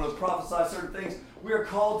say, I'm going to prophesy certain things. We are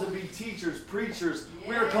called to be teachers, preachers.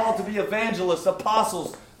 We are called to be evangelists,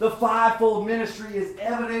 apostles. The fivefold ministry is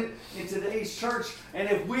evident in today's church. And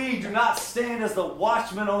if we do not stand as the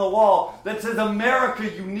watchman on the wall that says, America,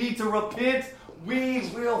 you need to repent, we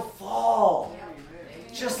will fall.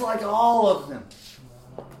 Just like all of them.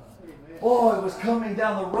 Boy, it was coming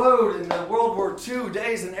down the road in the World War II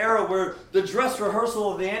days and era where the dress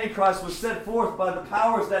rehearsal of the Antichrist was set forth by the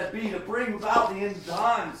powers that be to bring about the end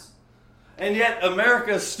times. And yet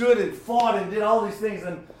America stood and fought and did all these things.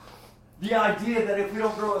 And the idea that if we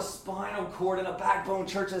don't grow a spinal cord and a backbone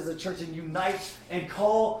church as a church and unite and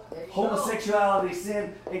call homosexuality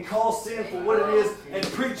sin and call sin for what it is and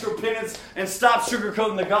preach repentance and stop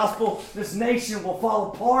sugarcoating the gospel, this nation will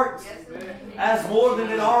fall apart as more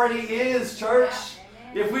than it already is, church.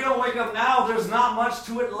 If we don't wake up now, there's not much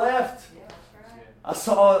to it left. I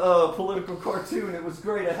saw a political cartoon. It was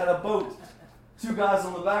great. I had a boat. 2 guys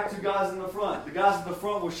on the back, 2 guys in the front. The guys in the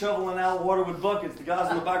front were shoveling out water with buckets. The guys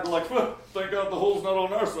in the back were like, thank God the hole's not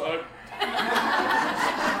on our side.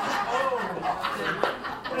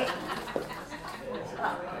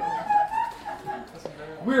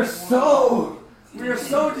 We are so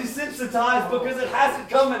desensitized because it hasn't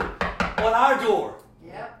come on our door.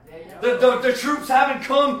 Yep. There you go. The troops haven't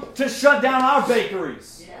come to shut down our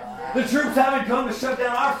bakeries. Yeah. The troops haven't come to shut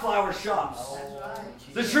down our flower shops. That's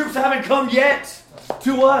right. The troops haven't come yet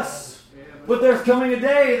to us. But there's coming a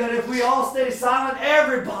day that if we all stay silent,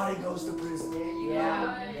 everybody goes to prison.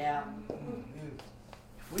 Yeah. Yeah.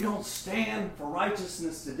 If we don't stand for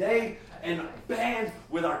righteousness today and band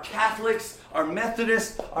with our Catholics, our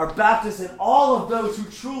Methodists, our Baptists, and all of those who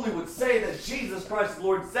truly would say that Jesus Christ is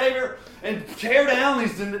Lord and Savior and tear down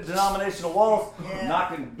these denominational walls, I'm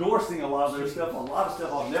not endorsing a lot of their stuff, a lot of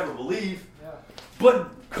stuff I'll never believe,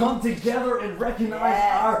 but come together and recognize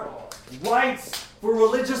our rights for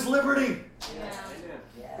religious liberty.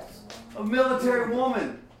 A military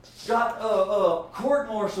woman got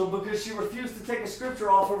court-martialed because she refused to take a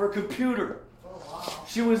scripture off of her computer.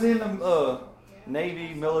 She was in the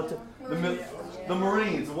Navy, military, the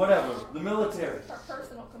Marines, whatever, the military. Her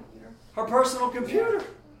personal computer. Her personal computer.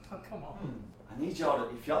 Oh, come on. I need y'all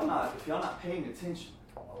to, if y'all not paying attention,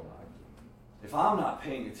 if I'm not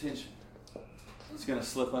paying attention, it's going to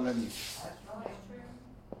slip underneath.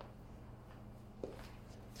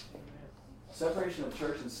 Separation of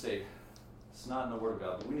church and state. It's not in the Word of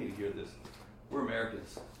God, but we need to hear this. We're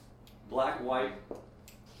Americans. Black, white,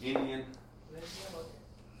 Indian,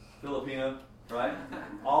 Filipino, right?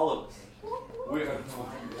 All of us.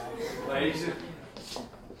 We're Asian.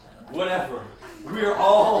 Whatever. We are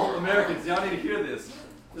all Americans. Y'all need to hear this.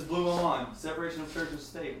 This blew my mind. Separation of church and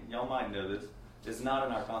state. Y'all might know this. It's not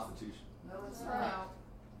in our Constitution. No, it's not.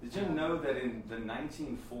 Did you know that in the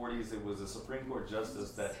 1940s it was a Supreme Court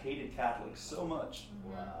justice that hated Catholics so much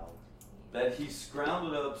that he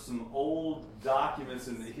scrounged up some old documents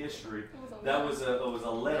in the history that was a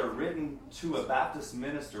letter written to a Baptist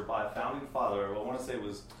minister by a founding father, I want to say it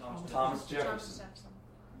was Thomas Jefferson,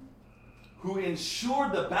 who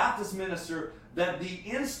ensured the Baptist minister that the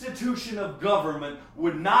institution of government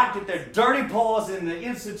would not get their dirty paws in the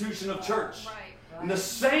institution of church. And the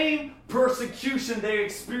same persecution they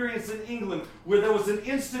experienced in England, where there was an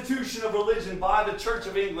institution of religion by the Church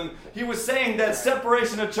of England, he was saying that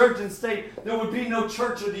separation of church and state, there would be no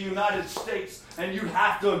church of the United States, and you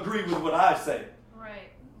have to agree with what I say.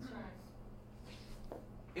 Right.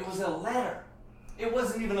 It was a letter. It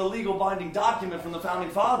wasn't even a legal binding document from the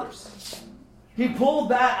Founding Fathers. He pulled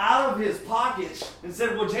that out of his pocket and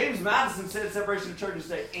said, well, James Madison said separation of church and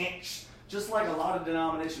state. Just like a lot of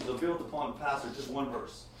denominations are built upon the pastor, just one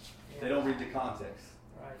verse. They don't read the context.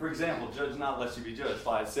 Right. For example, judge not lest you be judged.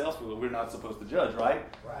 By itself, we're not supposed to judge, right?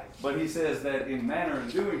 Right. But he says that in manner in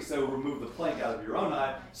doing so, remove the plank out of your own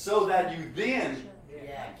eye, so that you then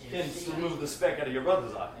can remove the speck out of your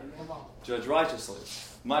brother's eye. Judge righteously.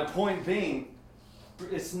 My point being,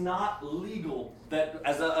 it's not legal that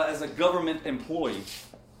as a government employee,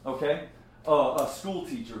 okay, a school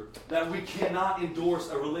teacher, that we cannot endorse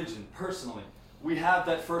a religion personally. We have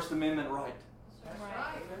that First Amendment right.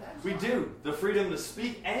 We do. The freedom to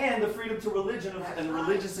speak and the freedom to religion and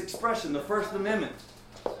religious expression. The First Amendment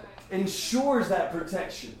ensures that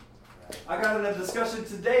protection. I got in a discussion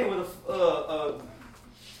today with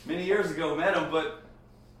many years ago, met him, but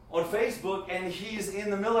on Facebook, and he's in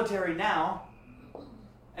the military now,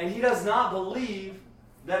 and he does not believe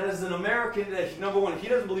that as an American, that number one, he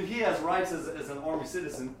doesn't believe he has rights as an Army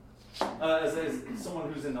citizen, as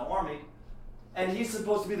someone who's in the Army, and he's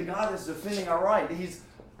supposed to be the guy that's defending our right.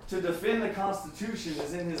 To defend the Constitution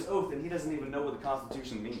is in his oath, and he doesn't even know what the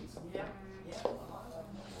Constitution means.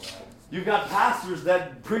 You've got pastors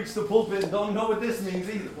that preach the pulpit and don't know what this means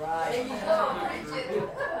either. Right.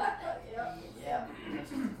 Yeah.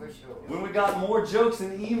 For sure. When we got more jokes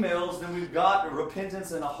and emails than we've got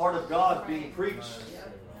repentance and a heart of God being preached,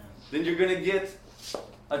 then you're going to get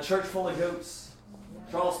a church full of goats.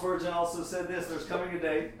 Charles Spurgeon also said this, there's coming a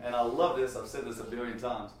day, and I love this, I've said this a billion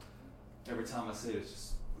times. Every time I say it, it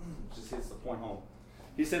just hits the point home.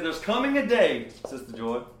 He said, there's coming a day, Sister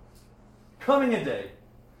Joy, coming a day,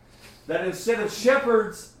 that instead of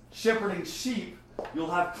shepherds shepherding sheep, you'll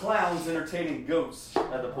have clowns entertaining goats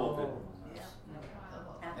at the pulpit.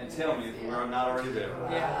 And tell me if we're not already there.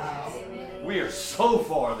 We are so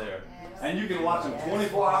far there. And you can watch them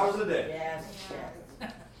 24 hours a day.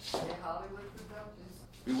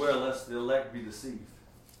 Beware lest the elect be deceived.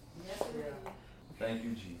 Thank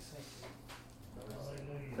you, Jesus.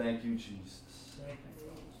 Thank you, Jesus.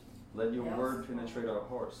 Let your word penetrate our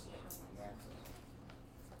hearts.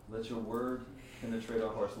 Let your word penetrate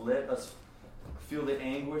our hearts. Let us feel the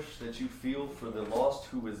anguish that you feel for the lost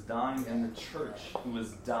who is dying and the church who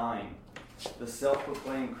is dying. The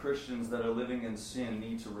self-proclaimed Christians that are living in sin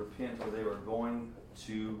need to repent or they are going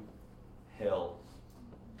to hell.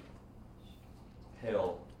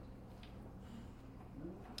 Hell.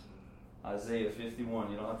 Isaiah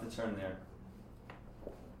 51, you don't have to turn there.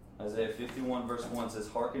 Isaiah 51 verse 1 says,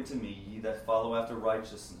 "Hearken to me, ye that follow after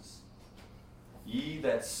righteousness. Ye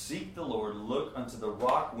that seek the Lord, look unto the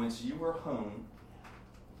rock whence you were hewn,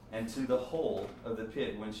 and to the hole of the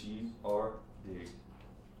pit whence ye are digged."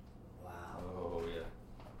 Wow. Oh, yeah.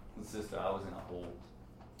 And sister, I was in a hole,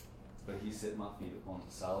 but he set my feet upon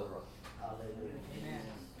the solid rock. Hallelujah. Amen.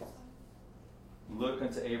 Look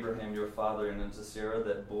unto Abraham your father and unto Sarah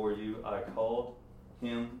that bore you. I called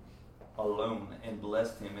him alone and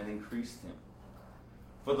blessed him and increased him.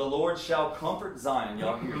 For the Lord shall comfort Zion.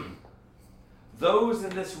 Y'all hear me? Those in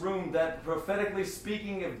this room that prophetically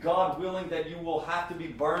speaking, if God willing, that you will have to be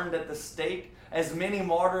burned at the stake, as many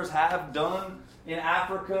martyrs have done in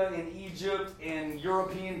Africa, in Egypt, in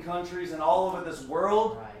European countries, and all over this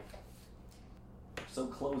world. Right. So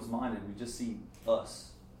closed-minded, we just see us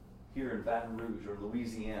here in Baton Rouge or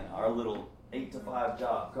Louisiana, our little 8 to 5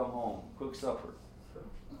 job, come home, cook supper,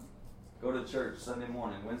 go to church Sunday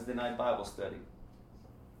morning, Wednesday night Bible study.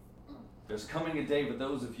 There's coming a day for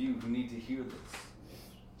those of you who need to hear this.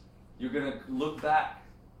 You're going to look back,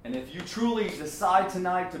 and if you truly decide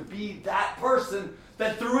tonight to be that person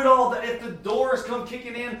that through it all, that if the doors come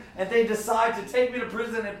kicking in and they decide to take me to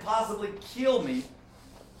prison and possibly kill me,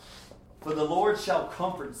 for the Lord shall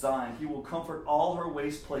comfort Zion. He will comfort all her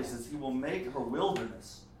waste places. He will make her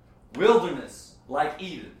wilderness like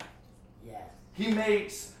Eden. Yes. He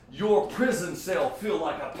makes your prison cell feel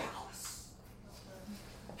like a palace.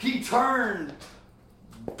 He turned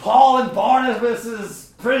Paul and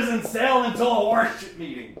Barnabas' prison cell into a worship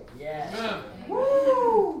meeting. Yes.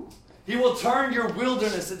 Woo! He will turn your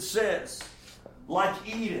wilderness, it says, like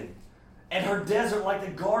Eden, and her desert like the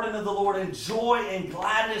garden of the Lord, and joy and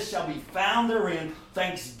gladness shall be found therein,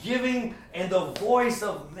 thanksgiving and the voice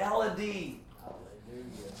of melody.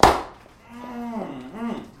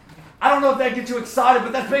 Hallelujah. I don't know if that gets you excited,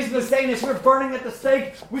 but that's basically saying if we're burning at the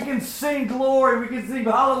stake, we can sing glory, we can sing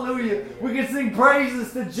hallelujah, we can sing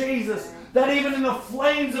praises to Jesus, that even in the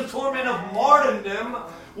flames of torment of martyrdom,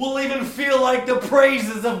 we'll even feel like the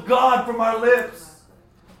praises of God from our lips.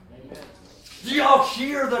 Do y'all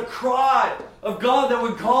hear the cry of God that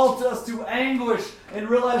would call to us to anguish and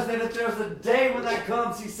realize that if there's a day when that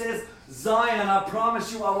comes, He says, Zion, I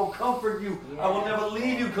promise you, I will comfort you. I will never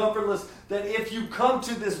leave you comfortless. That if you come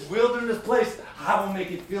to this wilderness place, I will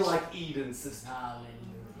make it feel like Eden, sister. Hallelujah.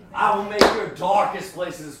 I will make your darkest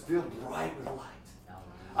places feel bright with light.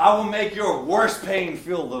 I will make your worst pain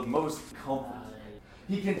feel the most comfort.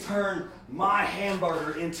 He can turn my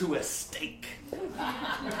hamburger into a steak.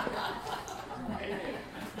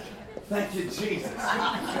 Thank you, Jesus.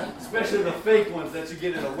 Especially the fake ones that you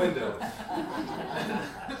get in a window.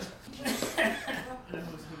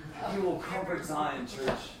 He will comfort Zion,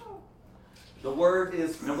 church. The word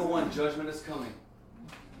is, number 1, judgment is coming.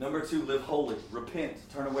 Number 2, live holy. Repent.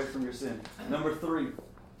 Turn away from your sin. Number 3,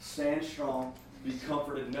 stand strong. Be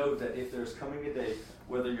comforted. Know that if there's coming a day,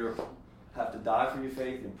 whether you have to die for your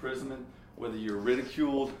faith, imprisonment, whether you're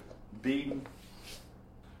ridiculed, beaten,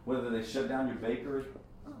 whether they shut down your bakery,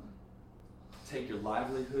 take your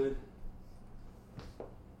livelihood.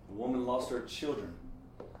 A woman lost her children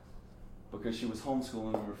because she was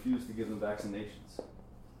homeschooling and refused to give them vaccinations.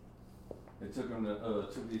 They took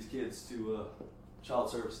these kids to child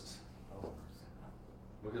services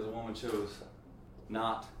because a woman chose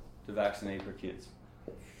not to vaccinate her kids.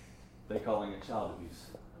 They calling it child abuse.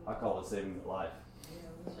 I call it saving the life.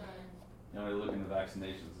 You know, they look into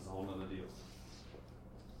vaccinations, it's a whole other deal.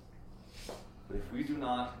 But if we do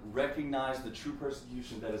not recognize the true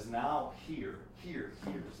persecution that is now here,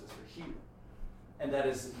 sister, here, and that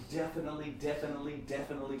is definitely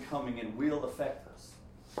coming and will affect us,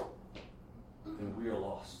 then we are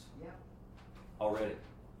lost. Yep. Already.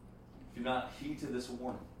 Do not heed to this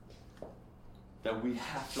warning that we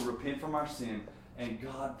have to repent from our sin, and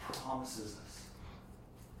God promises us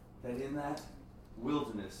that in that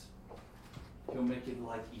wilderness, He'll make it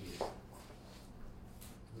like Eden.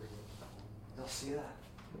 Y'all see that?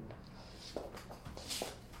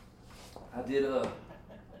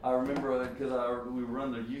 I remember because we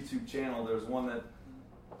run the YouTube channel, there was one that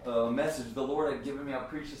message the Lord had given me. I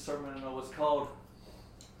preached a sermon and it was called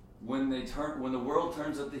when the world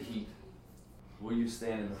turns up the heat, will you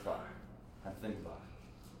stand in the fire? And think about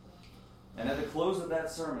it. And at the close of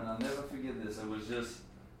that sermon, I'll never forget this, it was just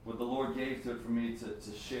what the Lord gave to it for me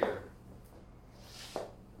to share.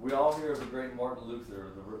 We all hear of the great Martin Luther,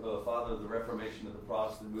 the father of the Reformation of the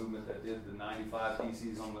Protestant movement that did the 95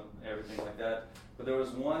 Theses on everything like that. But there was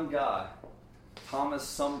one guy, Thomas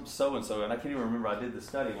so-and-so, and I can't even remember, I did the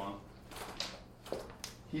study on him.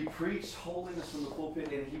 He preached holiness from the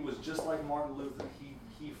pulpit, and he was just like Martin Luther.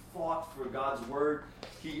 He fought for God's word.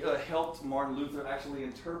 He helped Martin Luther actually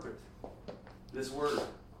interpret this word,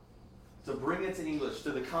 to bring it to English,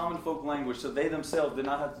 to the common folk language, so they themselves did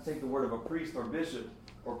not have to take the word of a priest or bishop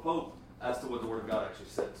or pope as to what the word of God actually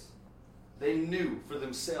says. They knew for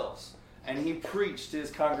themselves. And he preached to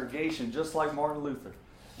his congregation just like Martin Luther.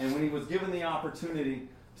 And when he was given the opportunity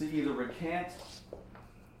to either recant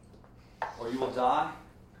or you will die,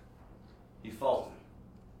 he faltered.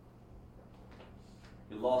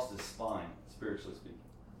 He lost his spine, spiritually speaking.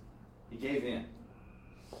 He gave in.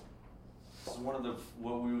 This is one of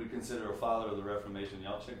what we would consider a father of the Reformation.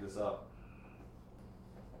 Y'all check this out.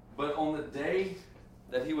 But on the day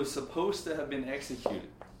that he was supposed to have been executed,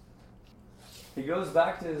 he goes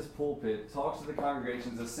back to his pulpit, talks to the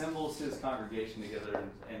congregations, assembles his congregation together,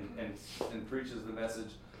 and preaches the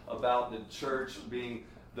message about the church being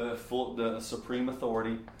the supreme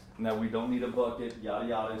authority, and that we don't need a bucket, yada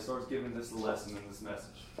yada. He starts giving this lesson in this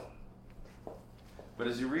message. But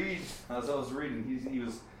as I was reading, he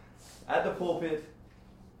was at the pulpit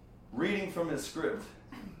reading from his script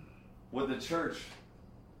what the church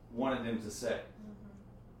wanted him to say.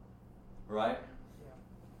 Right?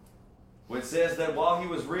 It says that while he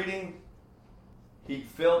was reading, he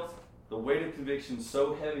felt the weight of conviction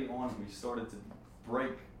so heavy on him, he started to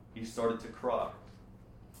break. He started to cry.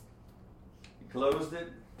 He closed it.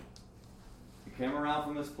 He came around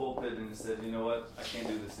from his pulpit and he said, "You know what? I can't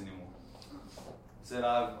do this anymore." He said,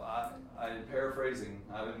 I'm paraphrasing.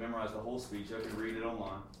 I haven't memorized the whole speech. I can read it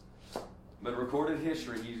online. But recorded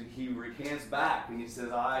history, he recants back and he says,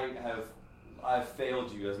 I've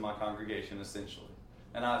failed you as my congregation, essentially.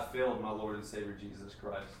 And I've failed my Lord and Savior Jesus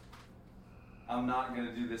Christ. I'm not going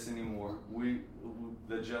to do this anymore.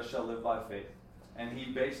 The just shall live by faith. And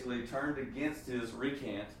he basically turned against his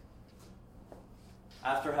recant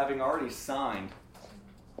after having already signed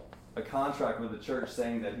a contract with the church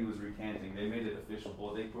saying that he was recanting. They made it official.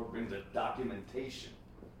 Boy, they put in the documentation.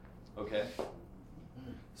 Okay?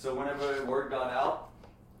 So whenever the word got out,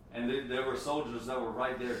 and there were soldiers that were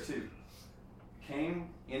right there too, came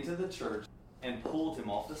into the church and pulled him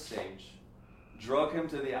off the stage, drug him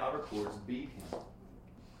to the outer courts, beat him.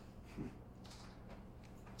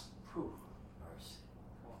 Whew.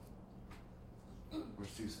 We're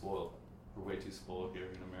too spoiled. We're way too spoiled here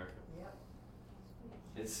in America. Yep.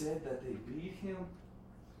 It said that they beat him,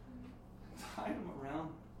 tied him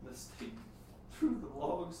around the stake, threw the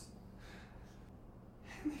logs,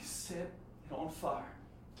 and they set it on fire.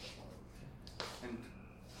 And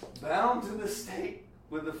bound to the stake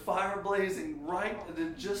with the fire blazing right as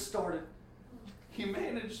it just started, he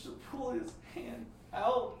managed to pull his hand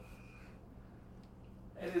out.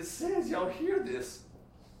 And it says, y'all hear this,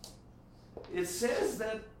 it says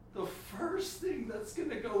that the first thing that's going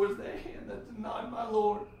to go is the hand that denied my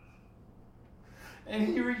Lord. And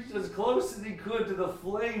he reached as close as he could to the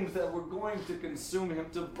flames that were going to consume him,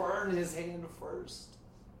 to burn his hand first.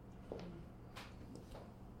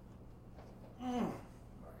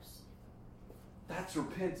 That's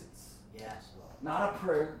repentance. Yes, Lord. Not a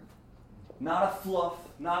prayer, not a fluff,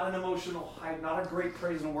 not an emotional hype, not a great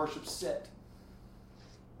praise and worship set.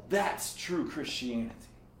 That's true Christianity.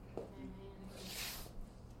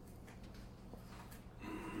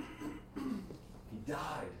 He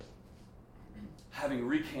died having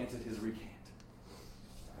recanted his recant.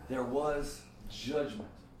 There was judgment.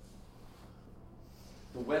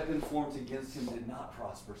 The weapon formed against him did not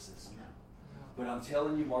prosper, sister. But I'm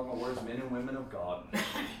telling you, mark my words, men and women of God,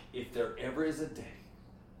 if there ever is a day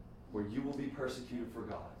where you will be persecuted for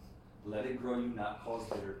God, let it grow you not cause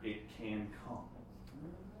bitter. It can come.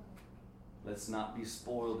 Let's not be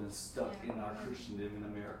spoiled and stuck in our Christendom in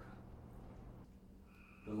America.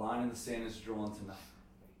 The line in the sand is drawn tonight.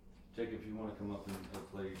 Jacob, if you want to come up and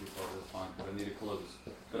play guitar, that's fine, because I need to close.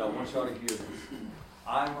 But I want y'all to hear this.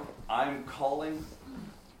 I'm calling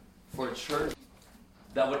for a church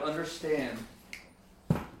that would understand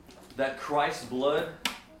that Christ's blood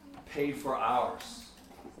paid for ours.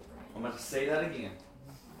 I'm going to say that again.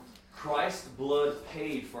 Christ's blood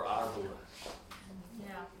paid for our blood.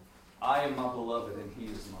 Yeah. I am my beloved and he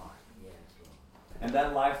is mine. Yes, Lord. And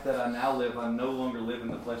that life that I now live, I no longer live in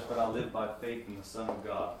the flesh, but I live by faith in the Son of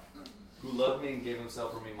God, who loved me and gave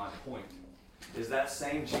himself for me. My point is that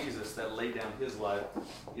same Jesus that laid down his life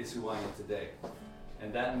is who I am today.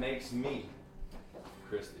 And that makes me,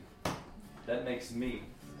 Christy, that makes me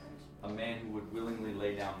a man who would willingly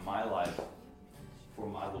lay down my life for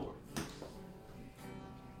my Lord.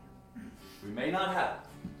 We may not have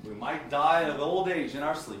it. We might die of old age in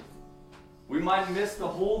our sleep. We might miss the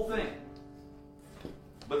whole thing.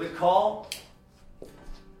 But the call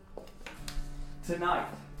tonight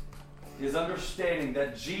is understanding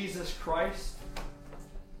that Jesus Christ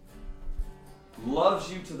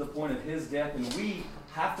loves you to the point of his death, and we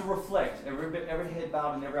have to reflect, every head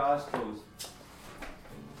bowed and every eyes closed.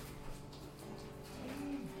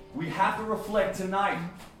 We have to reflect tonight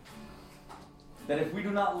that if we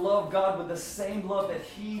do not love God with the same love that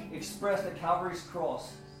he expressed at Calvary's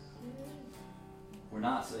cross, we're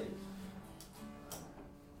not saved.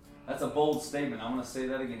 That's a bold statement. I'm going to say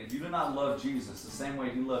that again. If you do not love Jesus the same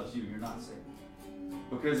way he loves you, you're not saved.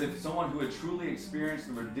 Because if someone who had truly experienced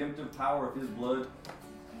the redemptive power of his blood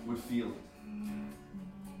would feel it.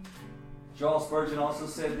 Charles Spurgeon also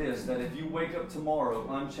said this, that if you wake up tomorrow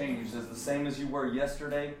unchanged as the same as you were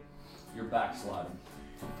yesterday, you're backsliding.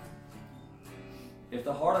 If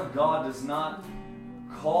the heart of God does not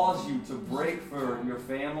cause you to break for your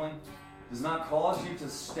family, does not cause you to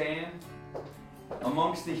stand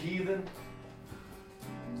amongst the heathen,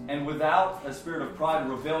 and without a spirit of pride and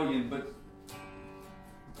rebellion, but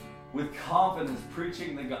with confidence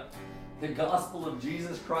preaching the gospel of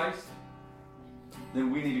Jesus Christ,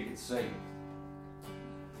 then we need to get saved.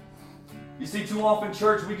 You see, too often,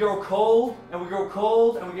 church, we grow cold, and we grow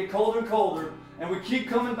cold, and we get colder and colder, and we keep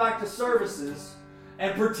coming back to services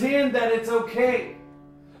and pretend that it's okay.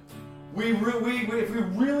 If we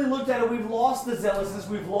really looked at it, we've lost the zealousness,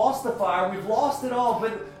 we've lost the fire, we've lost it all,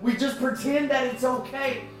 but we just pretend that it's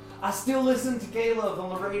okay. I still listen to Caleb on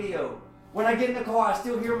the radio. When I get in the car, I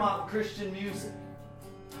still hear my Christian music.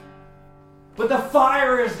 But the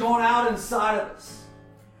fire is going out inside of us.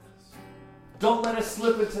 Don't let us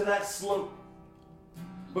slip into that slope.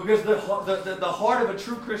 Because the heart of a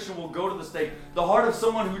true Christian will go to the stake. The heart of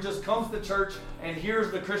someone who just comes to church and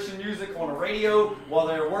hears the Christian music on a radio while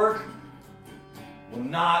they're at work will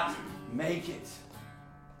not make it.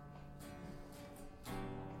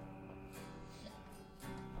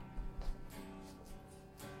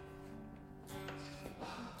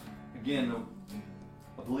 Again,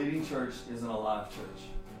 a bleeding church isn't a live church.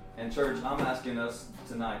 And church, I'm asking us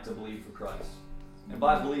tonight to bleed for Christ. And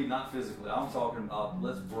by bleed, not physically. I'm talking about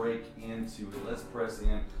let's break into it. Let's press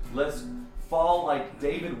in. Let's fall like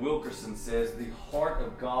David Wilkerson says, the heart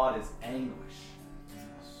of God is anguish.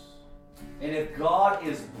 And if God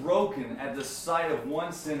is broken at the sight of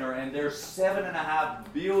one sinner, and there's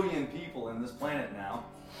 7.5 billion people in this planet now,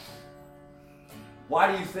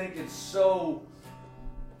 why do you think it's so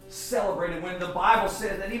celebrated when the Bible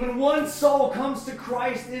says that even one soul comes to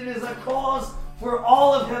Christ, it is a cause for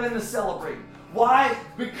all of heaven to celebrate? Why?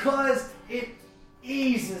 Because it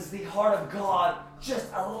eases the heart of God just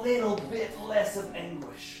a little bit less of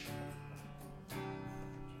anguish.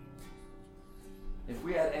 If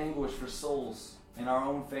we had anguish for souls in our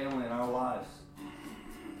own family and our lives,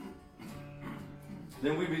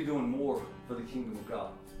 then we'd be doing more for the kingdom of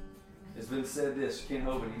God. It's been said this, Ken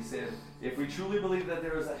Hovind, he said, if we truly believe that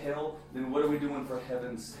there is a hell, then what are we doing for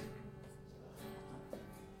heaven's sake?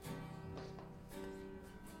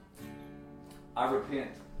 I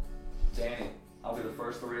repent. Danny, I'll be the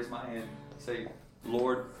first to raise my hand. Say,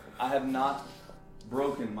 Lord, I have not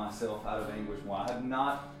broken myself out of anguish more. I have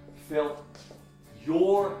not felt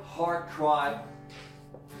your heart cry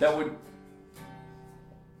that would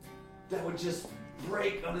just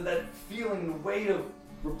break under that feeling, the weight of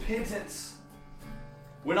repentance.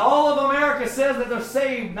 When all of America says that they're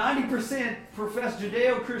saved, 90% profess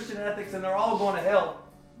Judeo-Christian ethics and they're all going to hell.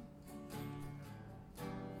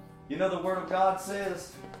 You know, the Word of God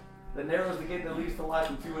says that narrow is the gate that leads to life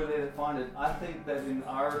and few are they that find it. I think that in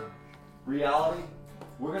our reality,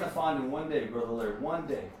 we're going to find in one day, Brother Larry, one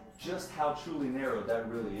day, just how truly narrow that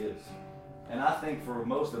really is. And I think for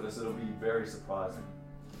most of us, it'll be very surprising.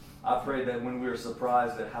 I pray that when we're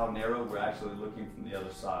surprised at how narrow, we're actually looking from the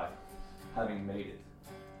other side, having made it.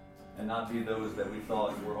 And not be those that we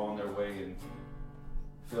thought were on their way and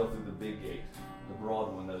fell through the big gate, the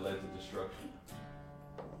broad one that led to destruction.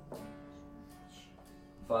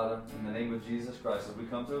 Father, in the name of Jesus Christ, as we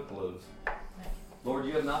come to a close, Lord,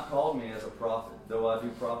 you have not called me as a prophet, though I do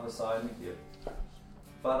prophesy in the gift.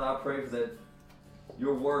 Father, I pray that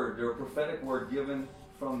your word, your prophetic word given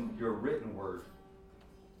from your written word,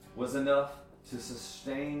 was enough to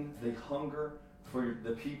sustain the hunger for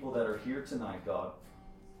the people that are here tonight, God.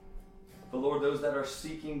 But Lord, those that are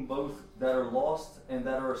seeking, both that are lost and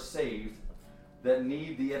that are saved, that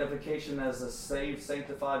need the edification as a saved,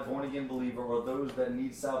 sanctified, born-again believer, or those that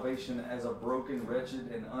need salvation as a broken,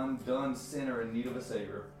 wretched, and undone sinner in need of a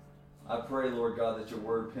Savior, I pray, Lord God, that your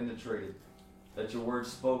word penetrated, that your word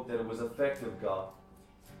spoke, that it was effective, God,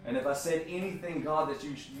 And if I said anything, God, that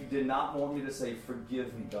you did not want me to say,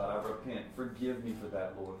 forgive me, God. I repent. Forgive me for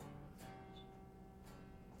that, Lord.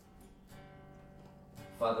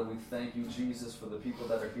 Father, we thank you, Jesus, for the people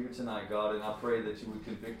that are here tonight, God, and I pray that you would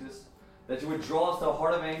convict us, that you would draw us to a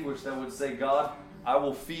heart of anguish that would say, God, I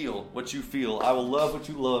will feel what you feel. I will love what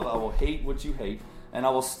you love. I will hate what you hate. And I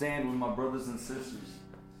will stand with my brothers and sisters.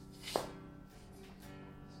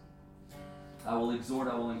 I will exhort,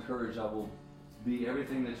 I will encourage, I will be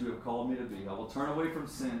everything that you have called me to be. I will turn away from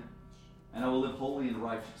sin, and I will live holy and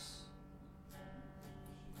righteous.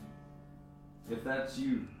 If that's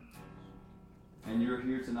you, and you're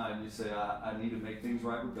here tonight and you say, I need to make things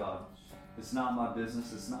right with God, it's not my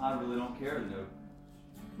business. It's not. I really don't care to know.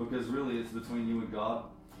 Because really it's between you and God.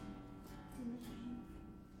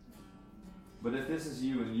 But if this is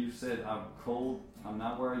you and you said, I'm cold, I'm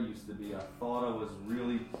not where I used to be, I thought I was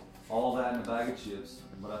really all that in a bag of chips,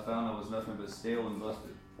 but I found I was nothing but stale and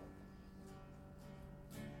busted,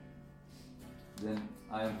 then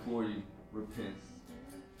I implore you, repent.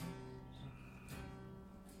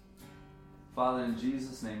 Father, in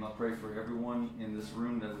Jesus' name, I pray for everyone in this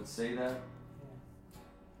room that would say that.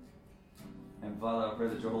 And Father, I pray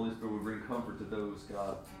that your Holy Spirit would bring comfort to those,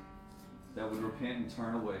 God, that would repent and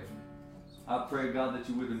turn away. I pray, God, that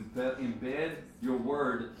you would embed your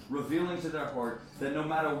word, revealing to their heart that no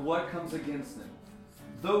matter what comes against them,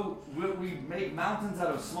 though we make mountains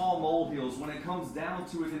out of small molehills, when it comes down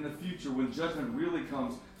to it in the future, when judgment really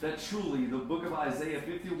comes, that truly the book of Isaiah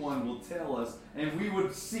 51 will tell us, and we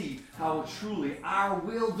would see how truly our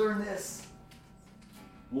wilderness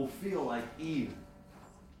will feel like Eden,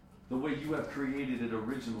 the way you have created it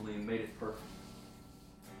originally and made it perfect.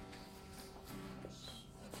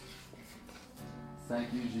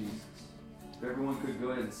 Thank you, Jesus. If everyone could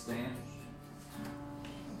go ahead and stand.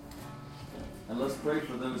 And let's pray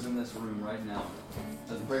for those in this room right now.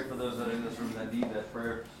 Let's pray for those that are in this room that need that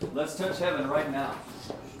prayer. Let's touch heaven right now.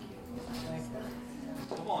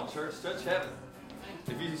 Come on, church, touch heaven.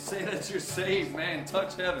 If you say that you're saved, man,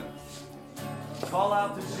 touch heaven. Call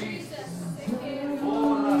out to Jesus.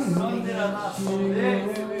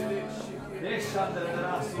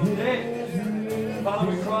 Father,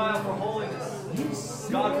 we cry out for holiness.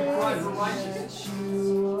 God, we cry for righteousness.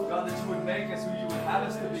 God, that you would make us who you would have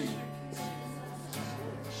us to be.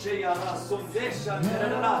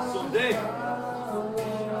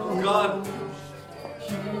 God,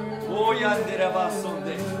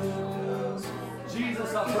 Jesus,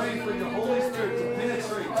 I pray for your Holy Spirit to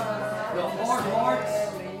penetrate the hard hearts,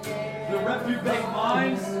 the reprobate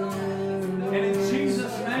minds, and in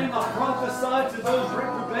Jesus' name I prophesy to those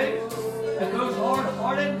reprobate and those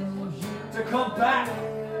hard-hearted to come back,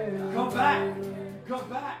 come back, come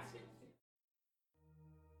back.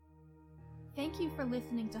 Thank you for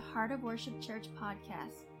listening to Heart of Worship Church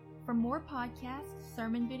podcast. For more podcasts,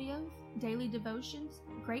 sermon videos, daily devotions,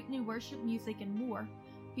 great new worship music, and more,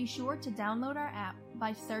 be sure to download our app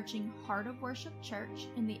by searching Heart of Worship Church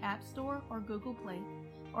in the App Store or Google Play,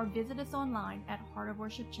 or visit us online at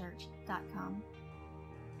heartofworshipchurch.com.